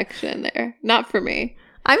a connection there. Not for me.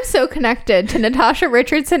 I'm so connected to Natasha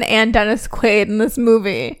Richardson and Dennis Quaid in this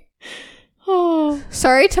movie. Oh,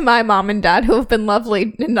 sorry to my mom and dad who have been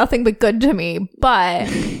lovely and nothing but good to me, but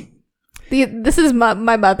this is my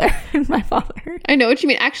mother and my father. I know what you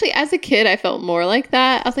mean. Actually, as a kid, I felt more like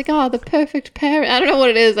that. I was like, oh, the perfect parent. I don't know what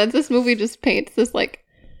it is. This movie just paints this like,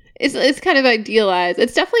 it's kind of idealized.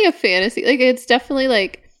 It's definitely a fantasy. Like, it's definitely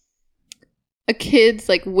like a kid's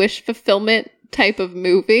like wish fulfillment type of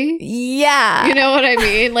movie. Yeah. You know what I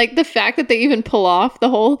mean? Like, the fact that they even pull off the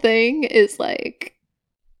whole thing is like,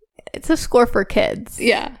 it's a score for kids.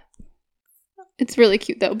 Yeah. It's really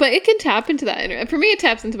cute though. But it can tap into that inner, for me it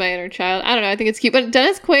taps into my inner child. I don't know, I think it's cute. But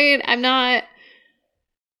Dennis Quaid, I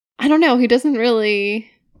don't know, he doesn't do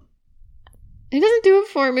it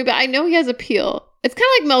for me, but I know he has appeal. It's kind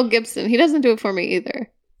of like Mel Gibson. He doesn't do it for me either.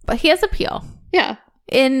 But he has appeal. Yeah.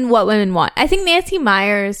 In What Women Want. I think Nancy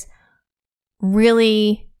Meyers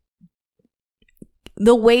really,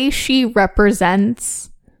 the way she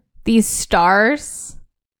represents these stars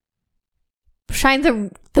shines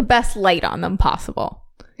the best light on them possible.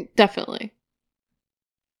 Definitely.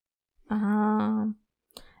 Then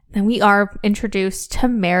we are introduced to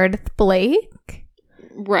Meredith Blake.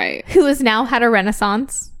 Right. Who has now had a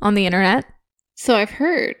renaissance on the internet. So I've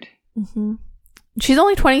heard. Mm-hmm. She's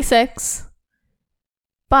only 26,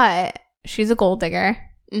 but she's a gold digger.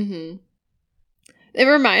 Mm-hmm. It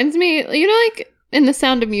reminds me, you know, like in The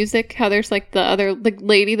Sound of Music, how there's like the other like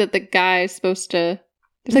lady that the guy is supposed to,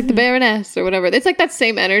 there's like the Baroness or whatever. It's like that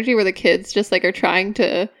same energy where the kids just like are trying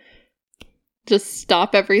to just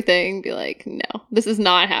stop everything, be like, no, this is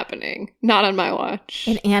not happening. Not on my watch.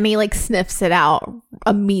 And Annie like sniffs it out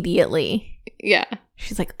immediately. Yeah.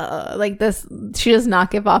 She's like this. She does not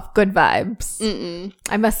give off good vibes. Mm-mm.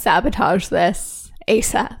 I must sabotage this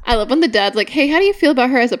ASAP. I love when the dad's like, hey, how do you feel about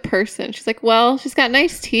her as a person? She's like, well, she's got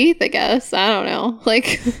nice teeth, I guess. I don't know.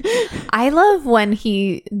 Like, I love when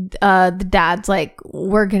the dad's like,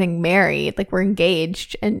 we're getting married, like we're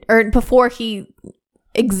engaged. Or before he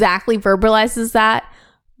exactly verbalizes that,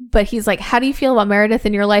 but he's like, how do you feel about Meredith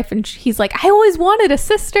in your life? And he's like, I always wanted a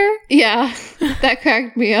sister. Yeah, that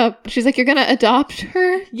cracked me up. She's like, you're gonna adopt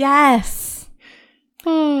her? Yes.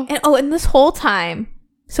 And this whole time,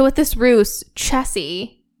 so with this ruse,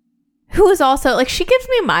 Chessie, who is also like, she gives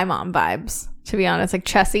me my mom vibes, to be honest. Like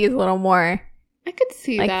Chessie is a little more I could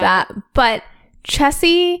see like that. But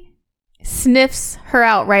Chessie sniffs her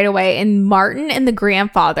out right away, and Martin and the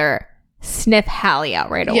grandfather sniff Hallie out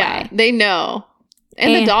right away. Yeah, they know.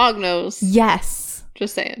 And the dog knows. Yes.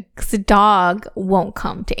 Just saying. Because the dog won't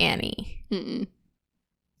come to Annie. Mm-mm.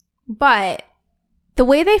 But the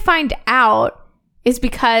way they find out is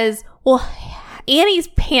because, well, Annie's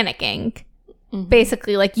panicking. Mm-hmm.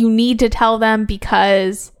 Basically, like, you need to tell them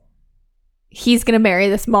because he's going to marry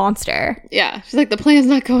this monster. Yeah. She's like, the plan's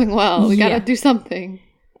not going well. We got to do something.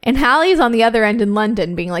 And Hallie's on the other end in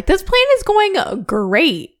London being like, this plan is going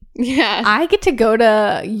great. Yeah. I get to go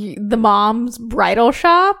to the mom's bridal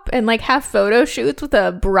shop and like have photo shoots with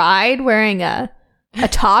a bride wearing a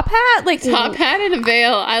top hat. Like top hat and a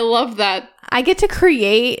veil. I love that. I get to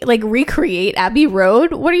recreate Abbey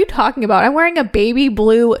Road. What are you talking about? I'm wearing a baby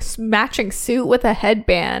blue matching suit with a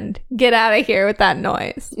headband. Get out of here with that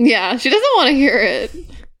noise. Yeah, she doesn't want to hear it.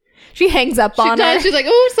 She hangs up on her. She's like,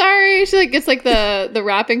 oh, sorry. She like gets like the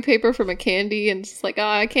wrapping paper from a candy and just like, oh,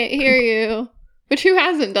 I can't hear you. Which who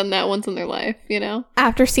hasn't done that once in their life, you know?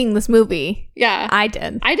 After seeing this movie. Yeah. I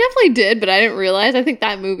did. I definitely did, but I didn't realize. I think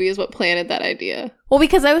that movie is what planted that idea. Well,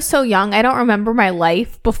 because I was so young, I don't remember my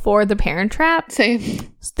life before The Parent Trap. Same.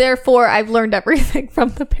 Therefore, I've learned everything from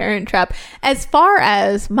The Parent Trap. As far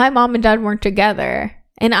as my mom and dad weren't together,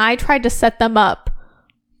 and I tried to set them up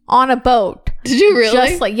on a boat. Did you really?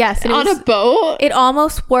 Just like, yes. On a boat? It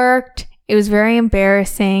almost worked. It was very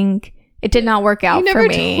embarrassing. It did not work out for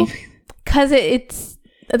me. Because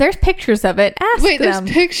there's pictures of it. Ask them. Wait, there's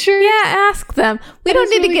pictures? Yeah, ask them. We don't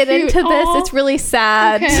need to get into this. It's really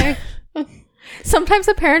sad. Okay. Sometimes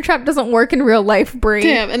The Parent Trap doesn't work in real life, Brie.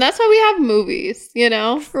 Damn, and that's why we have movies, you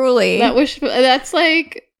know? Truly. That's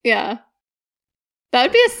like, yeah. That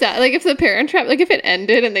would be a sad, like if The Parent Trap, like if it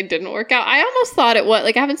ended and they didn't work out. I almost thought it was,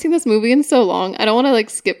 like I haven't seen this movie in so long. I don't want to like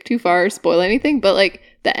skip too far or spoil anything, but like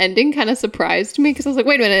the ending kind of surprised me because I was like,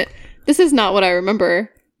 wait a minute, this is not what I remember.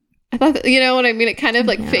 I thought that, you know what I mean? It kind of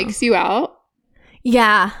like fakes you out.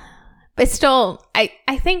 Yeah. But still, I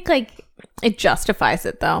think like it justifies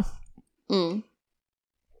it though. Mm.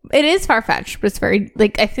 It is far-fetched, but it's very,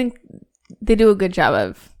 like, I think they do a good job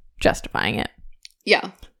of justifying it.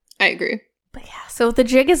 Yeah, I agree. But yeah, so the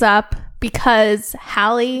jig is up because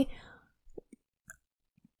Hallie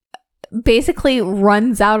basically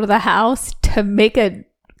runs out of the house to make a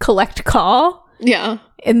collect call. Yeah.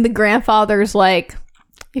 And the grandfather's like,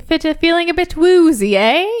 you fit to feeling a bit woozy,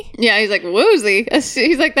 eh? Yeah, he's like, woozy?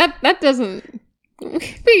 He's like, that doesn't...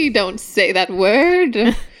 We don't say that word.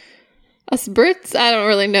 Us Brits, I don't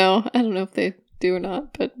really know. I don't know if they do or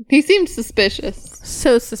not, but he seemed suspicious.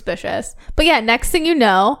 So suspicious. But yeah, next thing you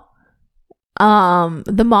know,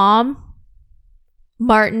 the mom,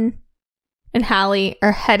 Martin, and Hallie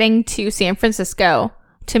are heading to San Francisco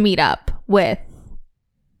to meet up with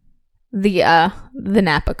the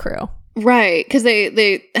Napa crew. Right, because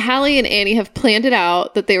they Hallie and Annie have planned it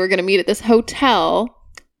out that they were going to meet at this hotel.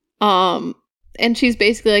 And she's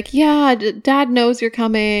basically like, yeah, Dad knows you're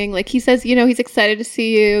coming. Like, he says, he's excited to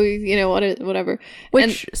see you, whatever.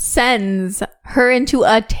 Which sends her into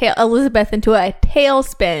Elizabeth into a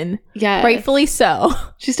tailspin. Yeah. Rightfully so.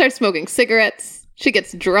 She starts smoking cigarettes. She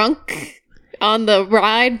gets drunk on the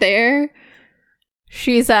ride there.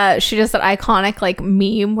 She does that iconic, like,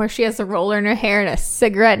 meme where she has a roller in her hair and a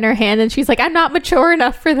cigarette in her hand. And she's like, I'm not mature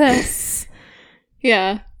enough for this.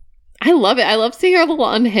 Yeah. I love it. I love seeing her a little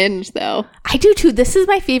unhinged, though. I do, too. This is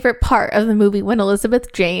my favorite part of the movie, when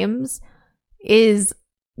Elizabeth James is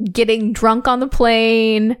getting drunk on the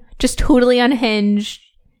plane, just totally unhinged,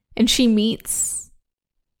 and she meets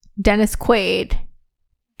Dennis Quaid,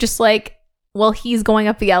 just like, while he's going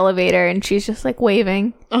up the elevator, and she's just, like,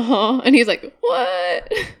 waving. And he's like, what?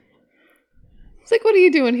 It's like, what are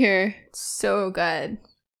you doing here? So good.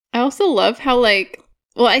 I also love how, like,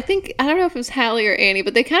 well, I don't know if it was Hallie or Annie,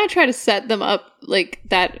 but they kind of try to set them up like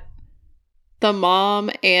that the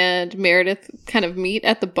mom and Meredith kind of meet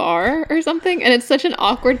at the bar or something. And it's such an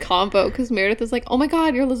awkward combo because Meredith is like, oh my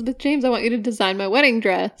God, you're Elizabeth James. I want you to design my wedding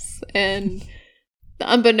dress. And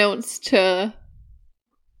unbeknownst to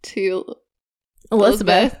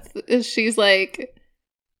Elizabeth, she's like,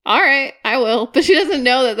 all right, I will. But she doesn't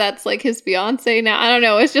know that that's like his fiance now. I don't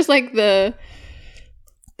know. It's just like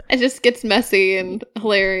it just gets messy and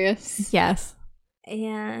hilarious. Yes.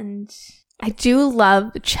 And I do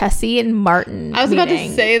love Chessie and Martin. I was about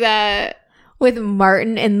to say that. With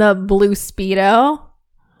Martin in the blue Speedo.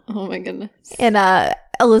 Oh my goodness. And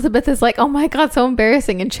Elizabeth is like, oh my God, so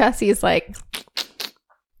embarrassing. And Chessie is like,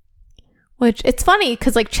 which it's funny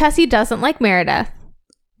because like Chessie doesn't like Meredith.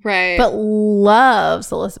 Right. But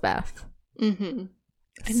loves Elizabeth. Mm-hmm.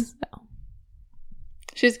 So.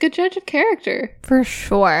 She's a good judge of character. For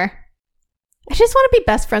sure. I just want to be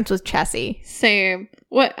best friends with Chessie. Same.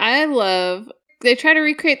 What I love, they try to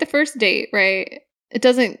recreate the first date, right? It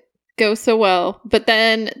doesn't go so well. But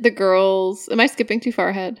then the girls... Am I skipping too far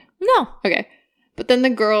ahead? No. Okay. But then the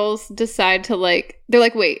girls decide to they're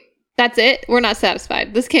like, wait, that's it? We're not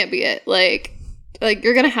satisfied. This can't be it. Like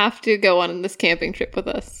you're going to have to go on this camping trip with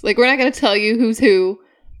us. Like, we're not going to tell you who's who.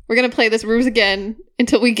 We're going to play this ruse again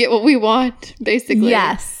until we get what we want, basically.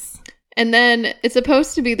 Yes. And then it's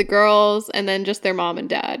supposed to be the girls and then just their mom and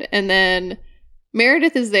dad. And then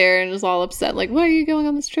Meredith is there and is all upset. Like, what are you going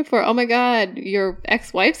on this trip for? Oh my God, your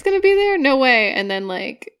ex-wife's going to be there? No way. And then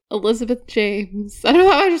like Elizabeth James. I don't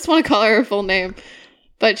know. I just want to call her full name.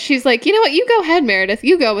 But she's like, you know what? You go ahead, Meredith.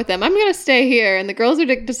 You go with them. I'm going to stay here. And the girls are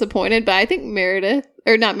disappointed. But I think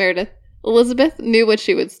Elizabeth knew what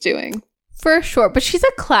she was doing. For sure. But she's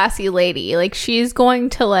a classy lady. Like, she's going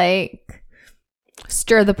to, like,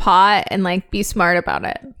 stir the pot and, like, be smart about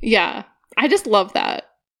it. Yeah. I just love that.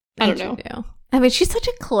 I don't know. I mean, she's such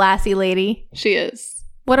a classy lady. She is.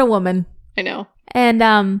 What a woman. I know.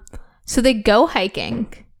 And, so they go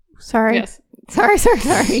hiking. Sorry. Yes. Sorry.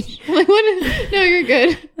 Like, what? No, you're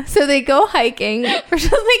good. So they go hiking. We're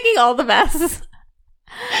just making all the best.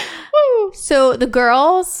 Woo. So the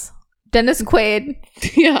girls, Dennis Quaid.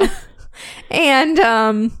 Yeah.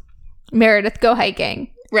 And Meredith go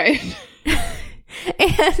hiking. Right.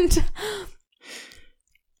 And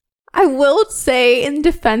I will say, in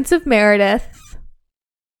defense of Meredith,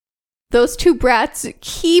 those two brats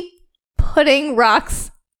keep putting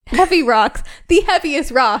heavy rocks, the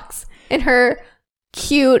heaviest rocks, in her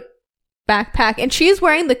cute backpack. And she's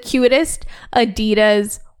wearing the cutest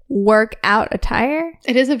Adidas workout attire.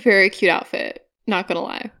 It is a very cute outfit, not gonna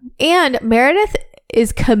lie. And Meredith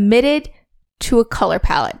is committed to a color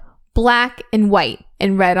palette, black and white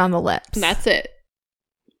and red on the lips. And that's it.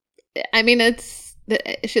 I mean,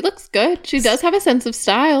 she looks good. She does have a sense of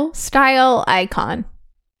style. Style icon.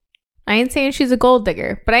 I ain't saying she's a gold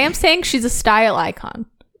digger, but I am saying she's a style icon.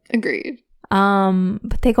 Agreed.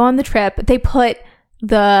 But they go on the trip. They put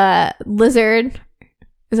the lizard.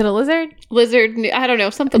 Is it a lizard? Lizard. I don't know.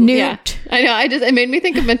 Something. Newt. Yeah. I know. It made me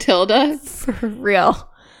think of Matilda. For real.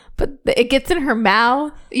 But it gets in her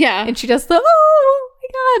mouth. Yeah. And she does oh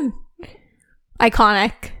my God.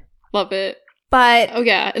 Iconic. Love it. But oh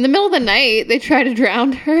yeah, in the middle of the night, they try to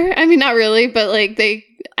drown her. I mean, not really, but like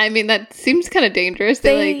that seems kind of dangerous.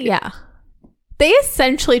 They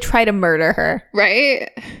essentially try to murder her. Right?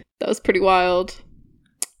 That was pretty wild.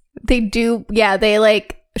 They do. Yeah,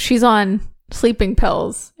 she's on sleeping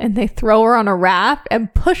pills and they throw her on a raft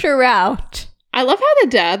and push her out. I love how the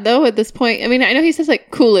dad, though, at this point, I mean, I know he says like,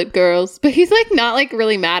 cool it, girls, but he's like not like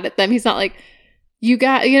really mad at them. He's not like, you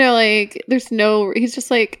got, like he's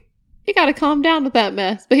just like, you got to calm down with that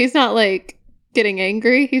mess. But he's not like getting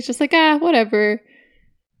angry. He's just like, whatever.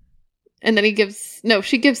 And then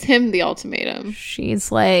she gives him the ultimatum.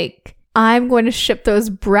 She's like, I'm going to ship those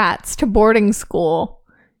brats to boarding school.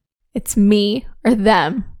 It's me or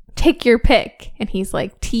them. Take your pick. And he's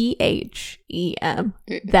like, THEM,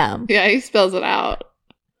 them. Yeah, he spells it out.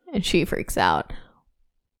 And she freaks out.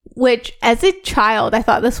 Which, as a child, I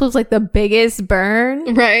thought this was like the biggest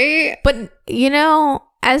burn. Right? But,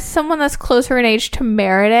 as someone that's closer in age to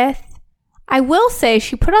Meredith, I will say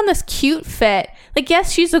she put on this cute fit. Like,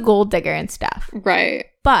 yes, she's a gold digger and stuff. Right.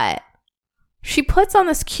 But she puts on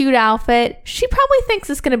this cute outfit. She probably thinks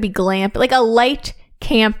it's going to be glamp, like a light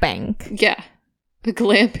camping. Yeah.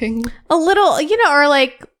 Glamping. A little, or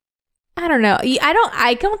like, I don't know.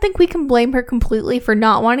 I don't think we can blame her completely for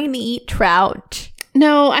not wanting to eat trout.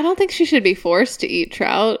 No, I don't think she should be forced to eat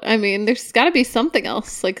trout. I mean, there's got to be something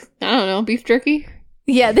else. Like, I don't know, beef jerky?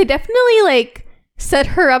 Yeah, they definitely, set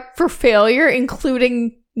her up for failure,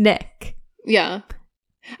 including Nick. Yeah.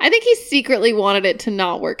 I think he secretly wanted it to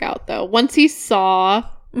not work out, though. Once he saw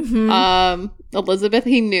Elizabeth,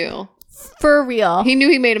 he knew. For real. He knew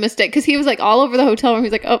he made a mistake because he was like all over the hotel room.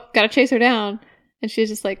 He's like, oh, gotta chase her down. And she's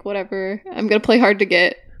just like, whatever. I'm gonna play hard to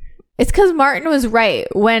get. It's because Martin was right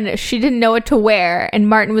when she didn't know what to wear. And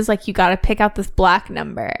Martin was like, you gotta pick out this black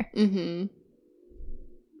number. Mm-hmm.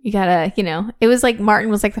 You gotta, it was like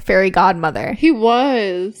Martin was like the fairy godmother. He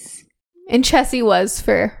was. And Chessie was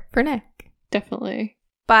for Nick. Definitely.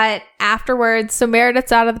 But afterwards, so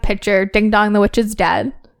Meredith's out of the picture. Ding dong, the witch is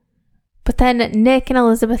dead. But then Nick and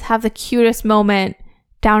Elizabeth have the cutest moment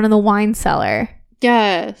down in the wine cellar.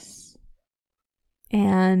 Yes.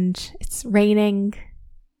 And it's raining.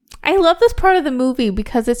 I love this part of the movie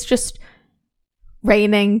because it's just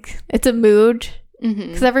raining. It's a mood.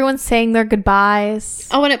 Because everyone's saying their goodbyes.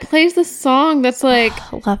 Oh, and it plays the song that's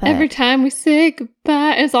like, love it. Every time we say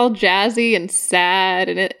goodbye, it's all jazzy and sad.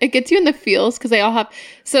 And it gets you in the feels because they all have...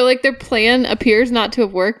 So, like, their plan appears not to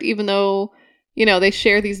have worked, even though... they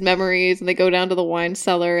share these memories and they go down to the wine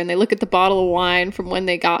cellar and they look at the bottle of wine from when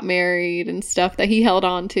they got married and stuff that he held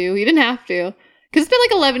on to. He didn't have to. Because it's been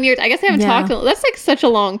like 11 years. I guess they haven't talked. That's like such a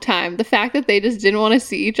long time. The fact that they just didn't want to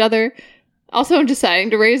see each other. Also, deciding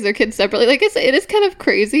to raise their kids separately. Like, it is kind of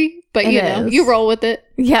crazy. But, you roll with it.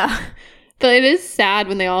 Yeah. But it is sad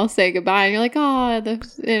when they all say goodbye and you're like, oh, I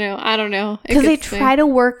don't know. Because they try to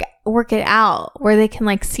work it out where they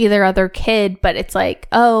can see their other kid. But it's like,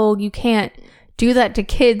 oh, you can't do that to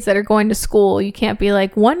kids that are going to school. You can't be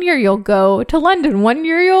like, 1 year you'll go to London, 1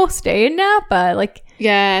 year you'll stay in Napa.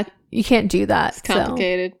 Yeah, you can't do that. It's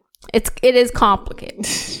complicated. So it is complicated.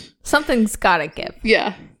 Something's gotta give.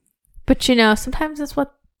 Yeah, but sometimes that's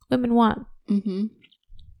what women want.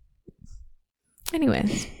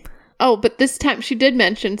 Anyways. Oh, but this time she did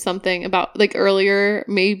mention something about earlier.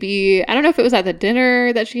 Maybe I don't know if it was at the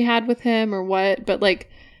dinner that she had with him or what, but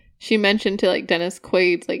she mentioned to Dennis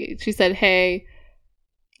Quaid, she said, hey,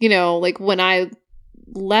 when I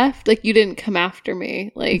left, you didn't come after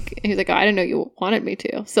me. He's like, oh, I didn't know you wanted me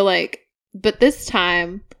to. So but this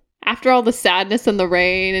time, after all the sadness and the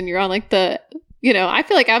rain and you're on I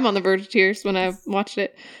feel like I'm on the verge of tears when I watched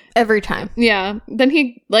it. Every time. Yeah. Then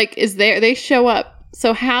he is there. They show up.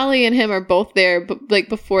 So Hallie and him are both there, but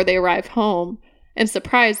before they arrive home and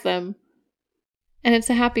surprise them. And it's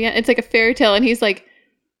a happy end. It's like a fairy tale. And he's like,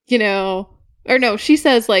 or no, she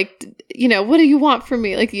says what do you want from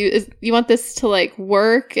me? You want this to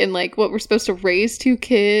work and what we're supposed to raise 2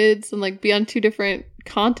 kids and be on 2 different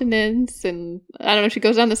continents. And I don't know. She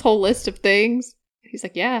goes down this whole list of things. He's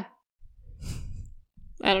like, yeah.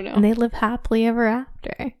 I don't know. And they live happily ever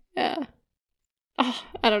after. Yeah. Oh,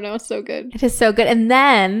 I don't know. It's so good. It is so good. And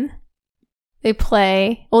then they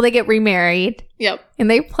get remarried. Yep.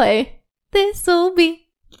 And they play This'll Be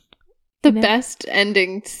the best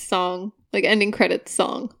ending song, ending credits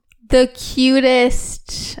song. The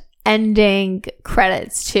cutest ending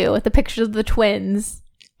credits, too, with the pictures of the twins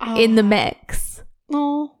in the mix.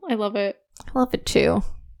 Oh, I love it. I love it, too.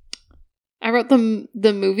 I wrote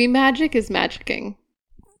the movie magic is magicking.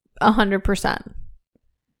 100%.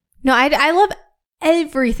 No, I love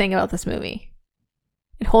everything about this movie.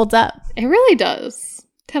 It holds up. It really does.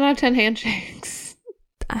 10 out of 10 handshakes.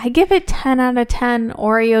 I give it 10 out of 10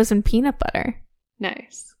 Oreos and peanut butter.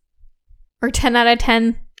 Nice. Or 10 out of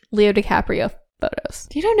 10 Leo DiCaprio photos.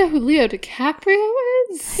 You don't know who Leo DiCaprio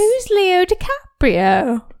is? Who's Leo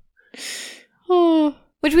DiCaprio? Oh.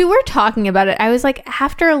 Which we were talking about it. I was like,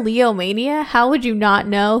 after Leo Mania, how would you not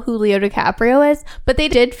know who Leo DiCaprio is? But they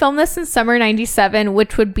did film this in summer 97,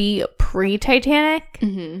 which would be pre-Titanic.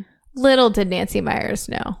 Mm-hmm. Little did Nancy Meyers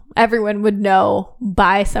know. Everyone would know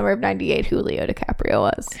by summer of 98 who Leo DiCaprio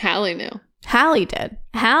was. Hallie knew. Hallie did.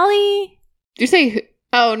 Hallie? Did you say...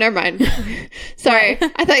 Oh, never mind. Sorry.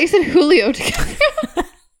 I thought you said Julio DiCaprio.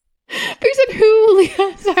 But you said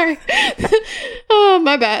Julio. Sorry. Oh,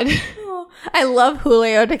 my bad. I love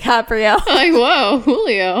Julio DiCaprio. Like, whoa,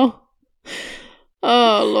 Julio.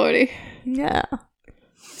 Oh, Lordy. Yeah.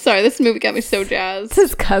 Sorry, this movie got me so jazzed. It's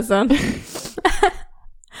his cousin.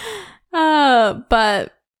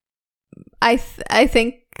 But I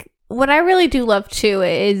think what I really do love too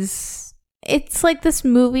is it's like this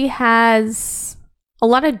movie has a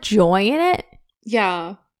lot of joy in it.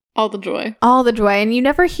 Yeah. All the joy. All the joy. And you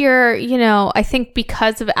never hear, you know, I think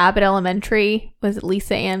because of Abbott Elementary, was it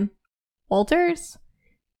Lisa Ann Walters?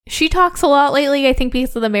 She talks a lot lately, I think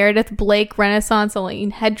because of the Meredith Blake Renaissance,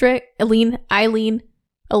 Elaine. I think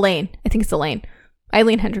it's Elaine.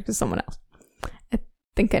 Eileen Hendricks is someone else. I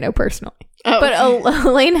think I know personally. Oh. But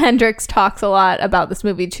Elaine Hendricks talks a lot about this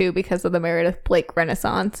movie too because of the Meredith Blake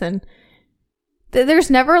Renaissance. And there's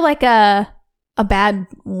never like a bad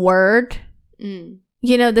word. Mm.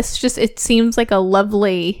 You know, this just, it seems like a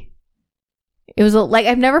lovely, it was like,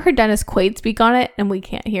 I've never heard Dennis Quaid speak on it, and we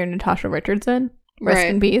can't hear Natasha Richardson. Rest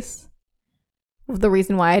in peace. The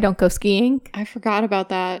reason why I don't go skiing. I forgot about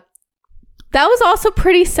that. That was also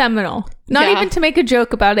pretty seminal. Not even to make a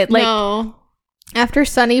joke about it. Like, no. After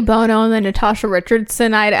Sonny Bono and then Natasha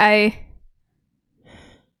Richardson, I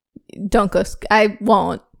don't go, I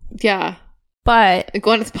won't. Yeah. But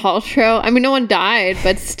Gwyneth Paltrow, I mean, no one died,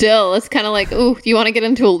 but still, it's kind of like, ooh, you want to get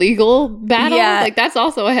into a legal battle? Yeah. Like, that's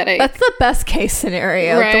also a headache. That's the best case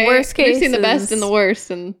scenario. Right? The worst case We've seen the best and the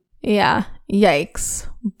worst. And yeah, yikes.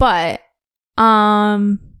 But,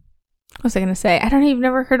 what was I going to say? I don't even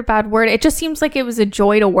never heard a bad word. It just seems like it was a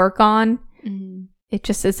joy to work on. Mm-hmm. It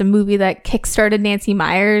just is a movie that kickstarted Nancy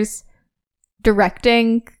Meyers'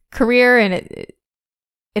 directing career, and it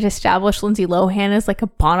established Lindsay Lohan as like a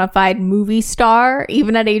bona fide movie star,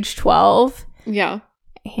 even at age 12. Yeah.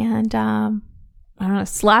 And, I don't know,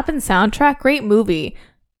 slapping soundtrack, great movie.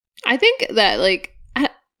 I think that, like,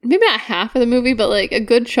 maybe not half of the movie, but like a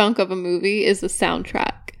good chunk of a movie is the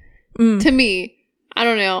soundtrack. To me, I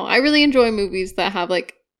don't know. I really enjoy movies that have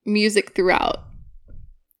like music throughout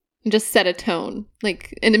and just set a tone,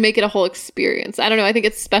 like, and to make it a whole experience. I don't know. I think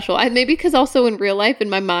it's special. Maybe because also in real life, in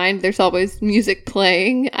my mind, there's always music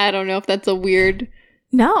playing. I don't know if that's a weird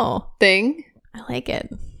thing. I like it.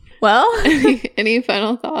 Well, any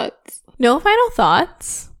final thoughts? No final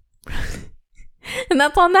thoughts. And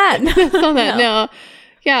that's on that. That's on that. No.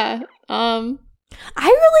 Yeah.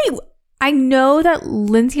 I know that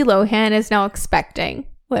Lindsay Lohan is now expecting,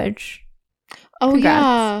 which congrats.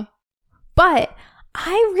 Yeah. But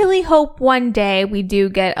I really hope one day we do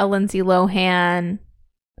get a Lindsay Lohan,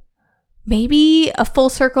 maybe a full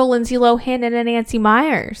circle Lindsay Lohan and a Nancy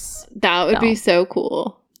Meyers. That would be so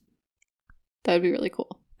cool. That would be really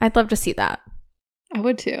cool. I'd love to see that. I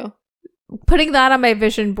would too. Putting that on my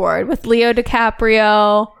vision board with Leo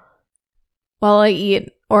DiCaprio while I eat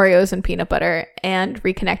Oreos and peanut butter and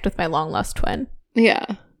reconnect with my long lost twin. Yeah.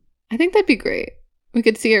 I think that'd be great. We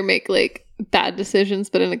could see her make like bad decisions,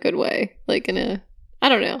 but in a good way. Like in a, I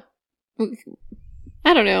don't know.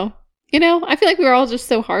 You know, I feel like we were all just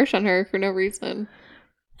so harsh on her for no reason.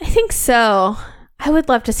 I think so. I would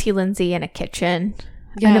love to see Lindsay in a kitchen.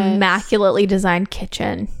 Yes. An immaculately designed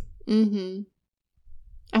kitchen. Mm-hmm.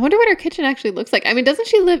 I wonder what her kitchen actually looks like. I mean, does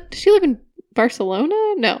she live in Barcelona?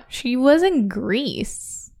 No. She was in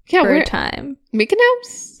Greece for a time.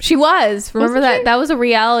 Mykonos? She was. Remember that? That was a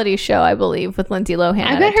reality show, I believe, with Lindsay Lohan.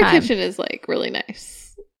 I bet her kitchen is like really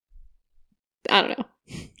nice. I don't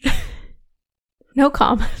know. No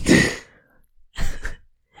comment.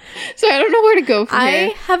 So I don't know where to go from here.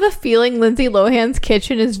 I have a feeling Lindsay Lohan's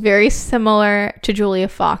kitchen is very similar to Julia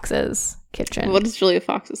Fox's kitchen. What is Julia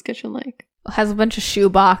Fox's kitchen like? It has a bunch of shoe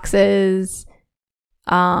boxes. With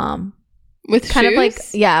kind shoes? Of like,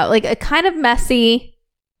 yeah, like a kind of messy.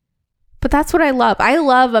 But that's what I love. I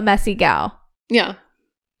love a messy gal. Yeah.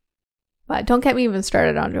 But don't get me even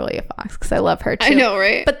started on Julia Fox because I love her too. I know,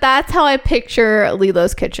 right? But that's how I picture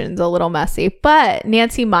Lilo's kitchen's a little messy. But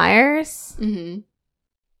Nancy Meyers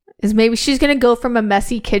is maybe she's going to go from a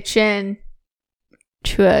messy kitchen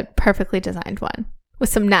to a perfectly designed one with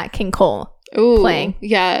some Nat King Cole playing.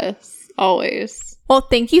 Yes, always. Well,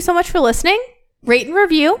 thank you so much for listening. Rate and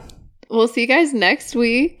review. We'll see you guys next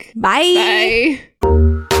week. Bye. Bye.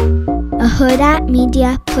 A Huda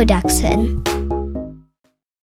Media Production.